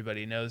 Hopefully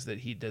everybody knows that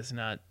he does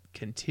not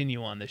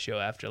continue on the show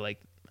after, like,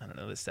 I don't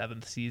know, the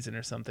 7th season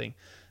or something.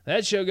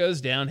 That show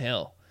goes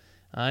downhill.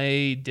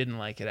 I didn't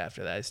like it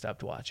after that. I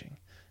stopped watching.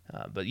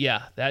 But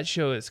yeah, that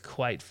show is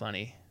quite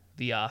funny.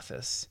 The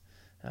Office.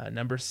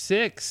 Number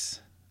 6,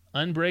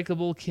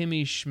 Unbreakable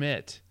Kimmy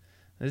Schmidt.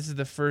 This is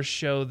the first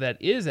show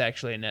that is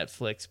actually a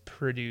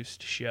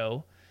Netflix-produced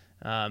show.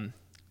 And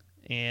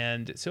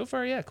so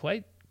far, yeah,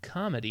 quite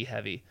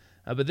comedy-heavy.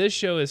 But this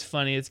show is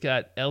funny. It's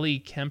got Ellie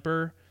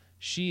Kemper.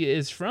 She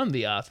is from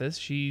The Office.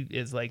 She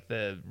is like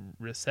the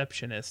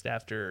receptionist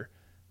after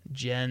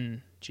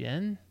Jen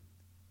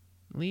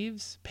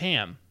leaves?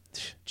 Pam.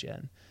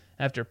 Jen.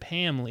 After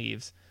Pam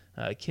leaves,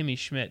 Kimmy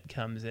Schmidt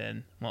comes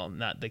in. Well,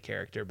 not the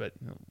character, but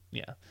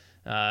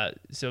yeah.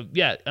 So,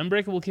 yeah,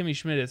 Unbreakable Kimmy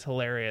Schmidt is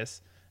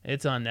hilarious.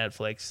 It's on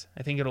Netflix.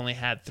 I think it only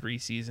had 3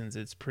 seasons.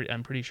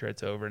 I'm pretty sure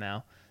it's over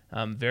now.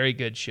 Very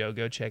good show.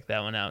 Go check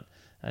that one out.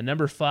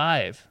 Number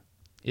 5,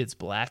 it's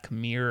Black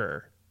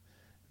Mirror.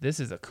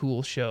 This is a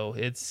cool show.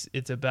 It's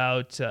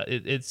about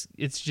it's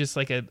just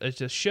like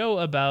it's a show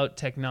about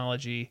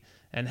technology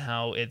and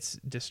how it's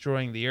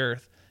destroying the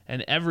earth.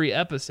 and every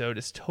episode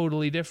is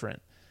totally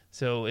different.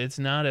 So it's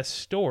not a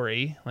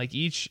story. Like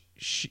each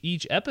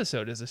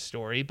episode is a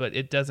story, but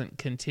it doesn't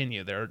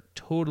continue. There are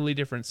totally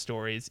different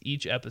stories.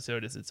 Each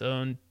episode is its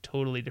own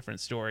totally different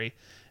story,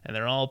 and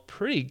they're all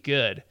pretty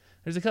good.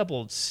 There's a couple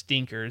of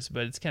stinkers,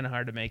 but it's kind of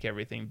hard to make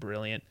everything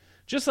brilliant,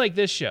 just like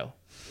this show.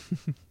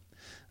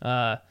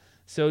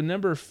 So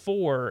number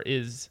 4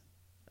 is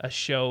a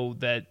show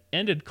that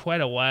ended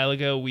quite a while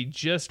ago. We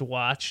just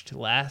watched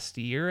last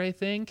year, I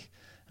think,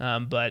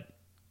 but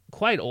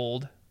quite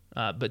old.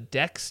 But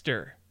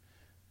Dexter.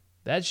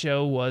 That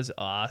show was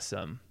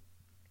awesome.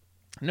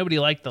 Nobody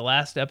liked the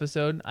last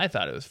episode. I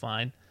thought it was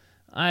fine.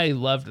 I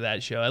loved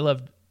that show. I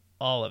loved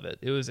all of it.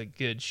 It was a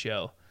good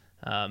show.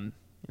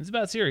 It's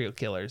about serial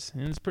killers,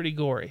 and it's pretty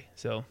gory.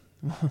 So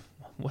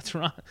what's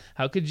wrong?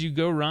 How could you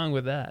go wrong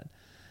with that?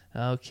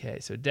 Okay,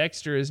 so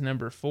Dexter is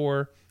number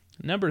 4.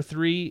 Number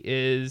 3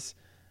 is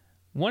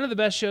one of the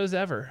best shows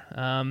ever.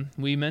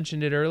 We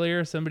mentioned it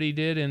earlier. Somebody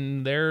did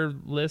in their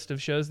list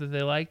of shows that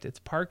they liked. It's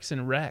Parks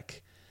and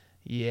Rec.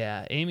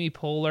 Yeah, Amy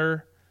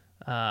Poehler,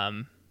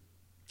 and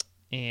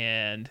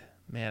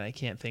man, I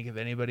can't think of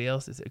anybody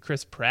else.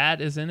 Chris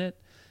Pratt is in it.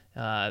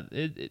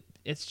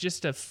 It's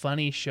just a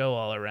funny show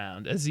all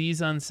around.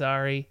 Aziz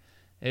Ansari.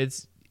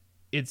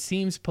 It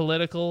seems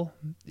political.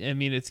 I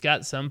mean, it's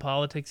got some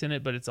politics in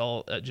it, but it's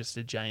all just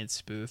a giant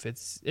spoof.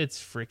 It's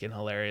freaking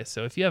hilarious.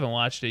 So if you haven't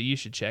watched it, you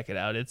should check it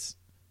out. It's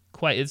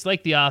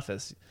like The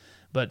Office,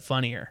 but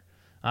funnier.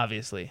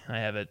 Obviously, I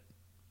have it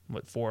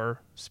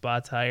 4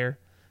 spots higher.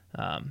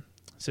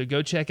 So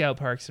go check out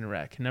Parks and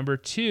Rec. Number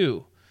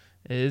 2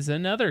 is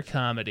another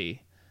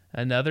comedy,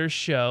 another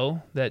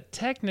show that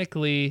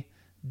technically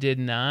did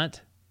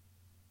not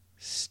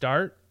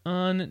start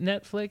on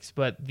Netflix,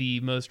 but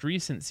the most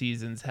recent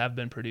seasons have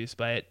been produced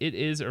by it. It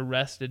is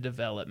Arrested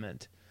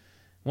Development.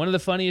 One of the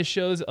funniest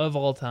shows of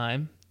all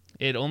time.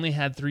 It only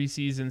had 3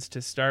 seasons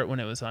to start when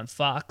it was on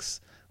Fox,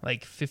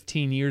 like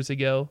 15 years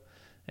ago.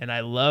 And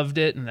I loved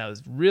it, and I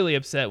was really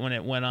upset when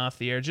it went off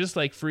the air. Just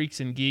like Freaks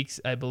and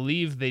Geeks, I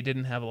believe they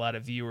didn't have a lot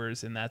of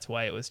viewers, and that's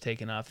why it was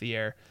taken off the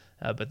air.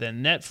 But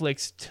then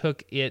Netflix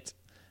took it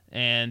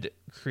and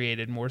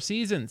created more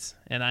seasons.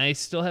 And I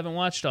still haven't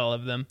watched all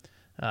of them,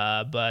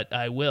 but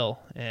I will,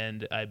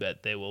 and I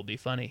bet they will be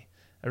funny.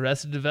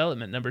 Arrested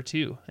Development, number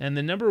 2. And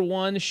the number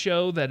 1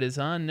 show that is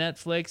on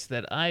Netflix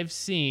that I've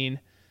seen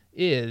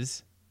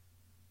is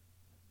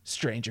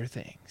Stranger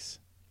Things.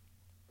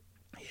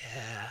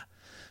 Yeah.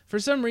 For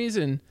some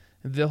reason,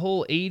 the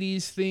whole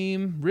 80s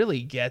theme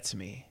really gets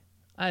me.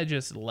 I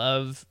just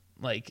love,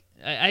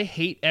 I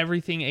hate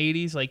everything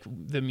 80s, like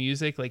the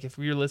music. Like if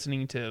you're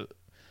listening to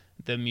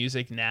the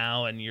music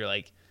now and you're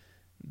like,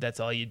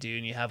 that's all you do,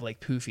 and you have like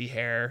poofy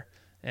hair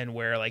and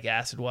wear like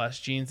acid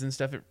wash jeans and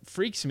stuff, it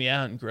freaks me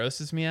out and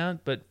grosses me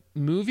out. But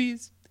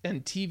movies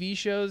and TV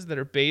shows that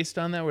are based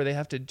on that, where they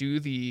have to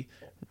do the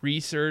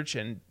research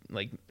and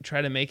like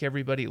try to make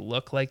everybody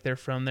look like they're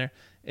from there,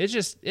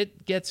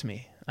 it gets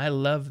me. I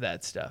love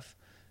that stuff.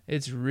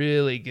 It's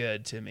really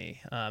good to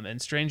me. And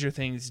Stranger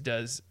Things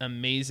does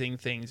amazing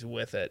things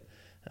with it,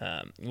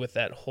 with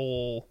that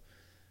whole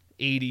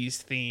 80s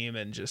theme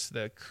and just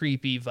the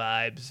creepy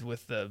vibes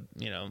with the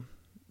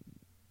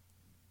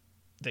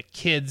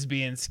kids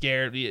being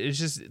scared. It's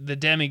just the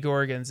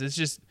Demogorgons. It's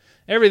just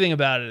everything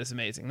about it is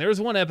amazing. There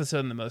was one episode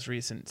in the most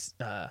recent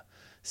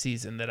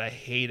season that I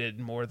hated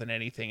more than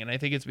anything, and I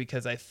think it's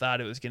because I thought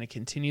it was going to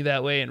continue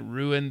that way and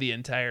ruin the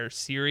entire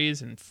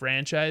series and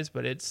franchise,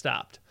 but it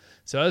stopped.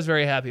 So I was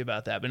very happy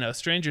about that. But no,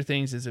 Stranger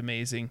Things is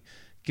amazing.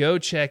 Go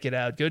check it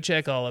out. Go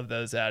check all of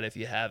those out if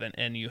you haven't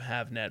and you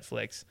have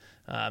Netflix.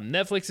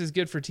 Netflix is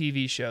good for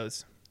TV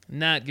shows,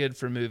 not good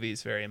for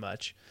movies very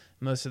much.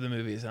 Most of the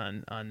movies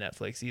on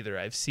Netflix either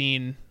I've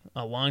seen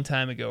a long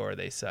time ago or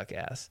they suck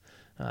ass.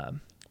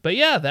 But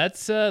yeah,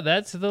 that's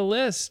the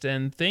list,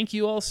 and thank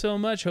you all so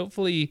much.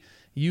 Hopefully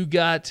you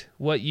got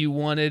what you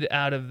wanted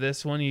out of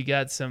this one. You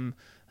got some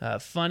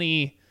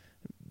funny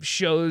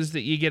shows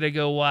that you get to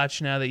go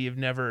watch now that you've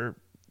never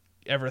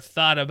ever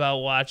thought about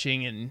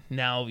watching, and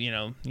now you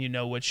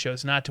know which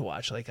shows not to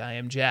watch. Like I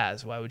Am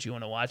Jazz. Why would you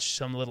want to watch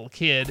some little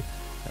kid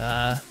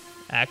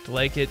act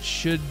like it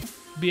should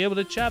be able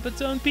to chop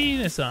its own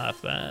penis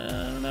off? I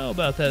don't know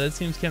about that. That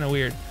seems kind of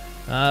weird.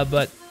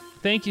 But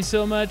thank you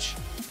so much.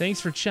 Thanks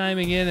for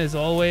chiming in as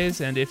always,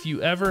 and if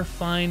you ever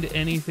find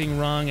anything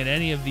wrong in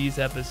any of these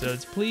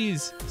episodes,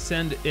 please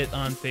send it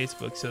on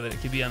Facebook so that it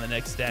can be on the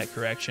next Stat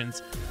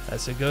Corrections.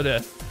 So go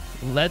to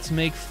Let's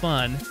Make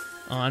Fun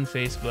on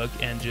Facebook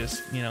and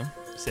just,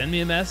 send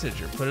me a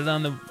message or put it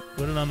on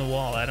the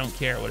wall. I don't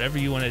care, whatever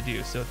you want to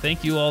do. So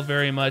thank you all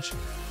very much.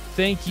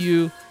 Thank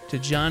you to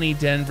Johnny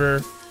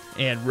Denver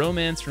and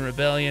Romance and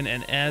Rebellion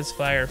and As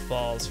Fire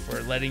Falls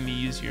for letting me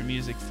use your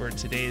music for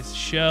today's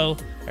show.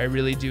 I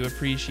really do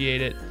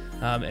appreciate it.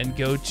 And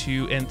go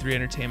to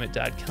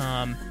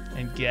n3entertainment.com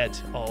and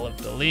get all of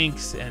the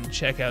links and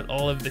check out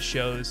all of the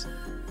shows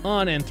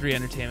on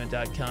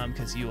n3entertainment.com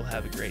because you will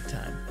have a great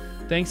time.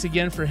 Thanks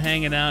again for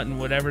hanging out in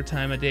whatever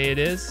time of day it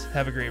is.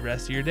 Have a great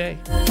rest of your day.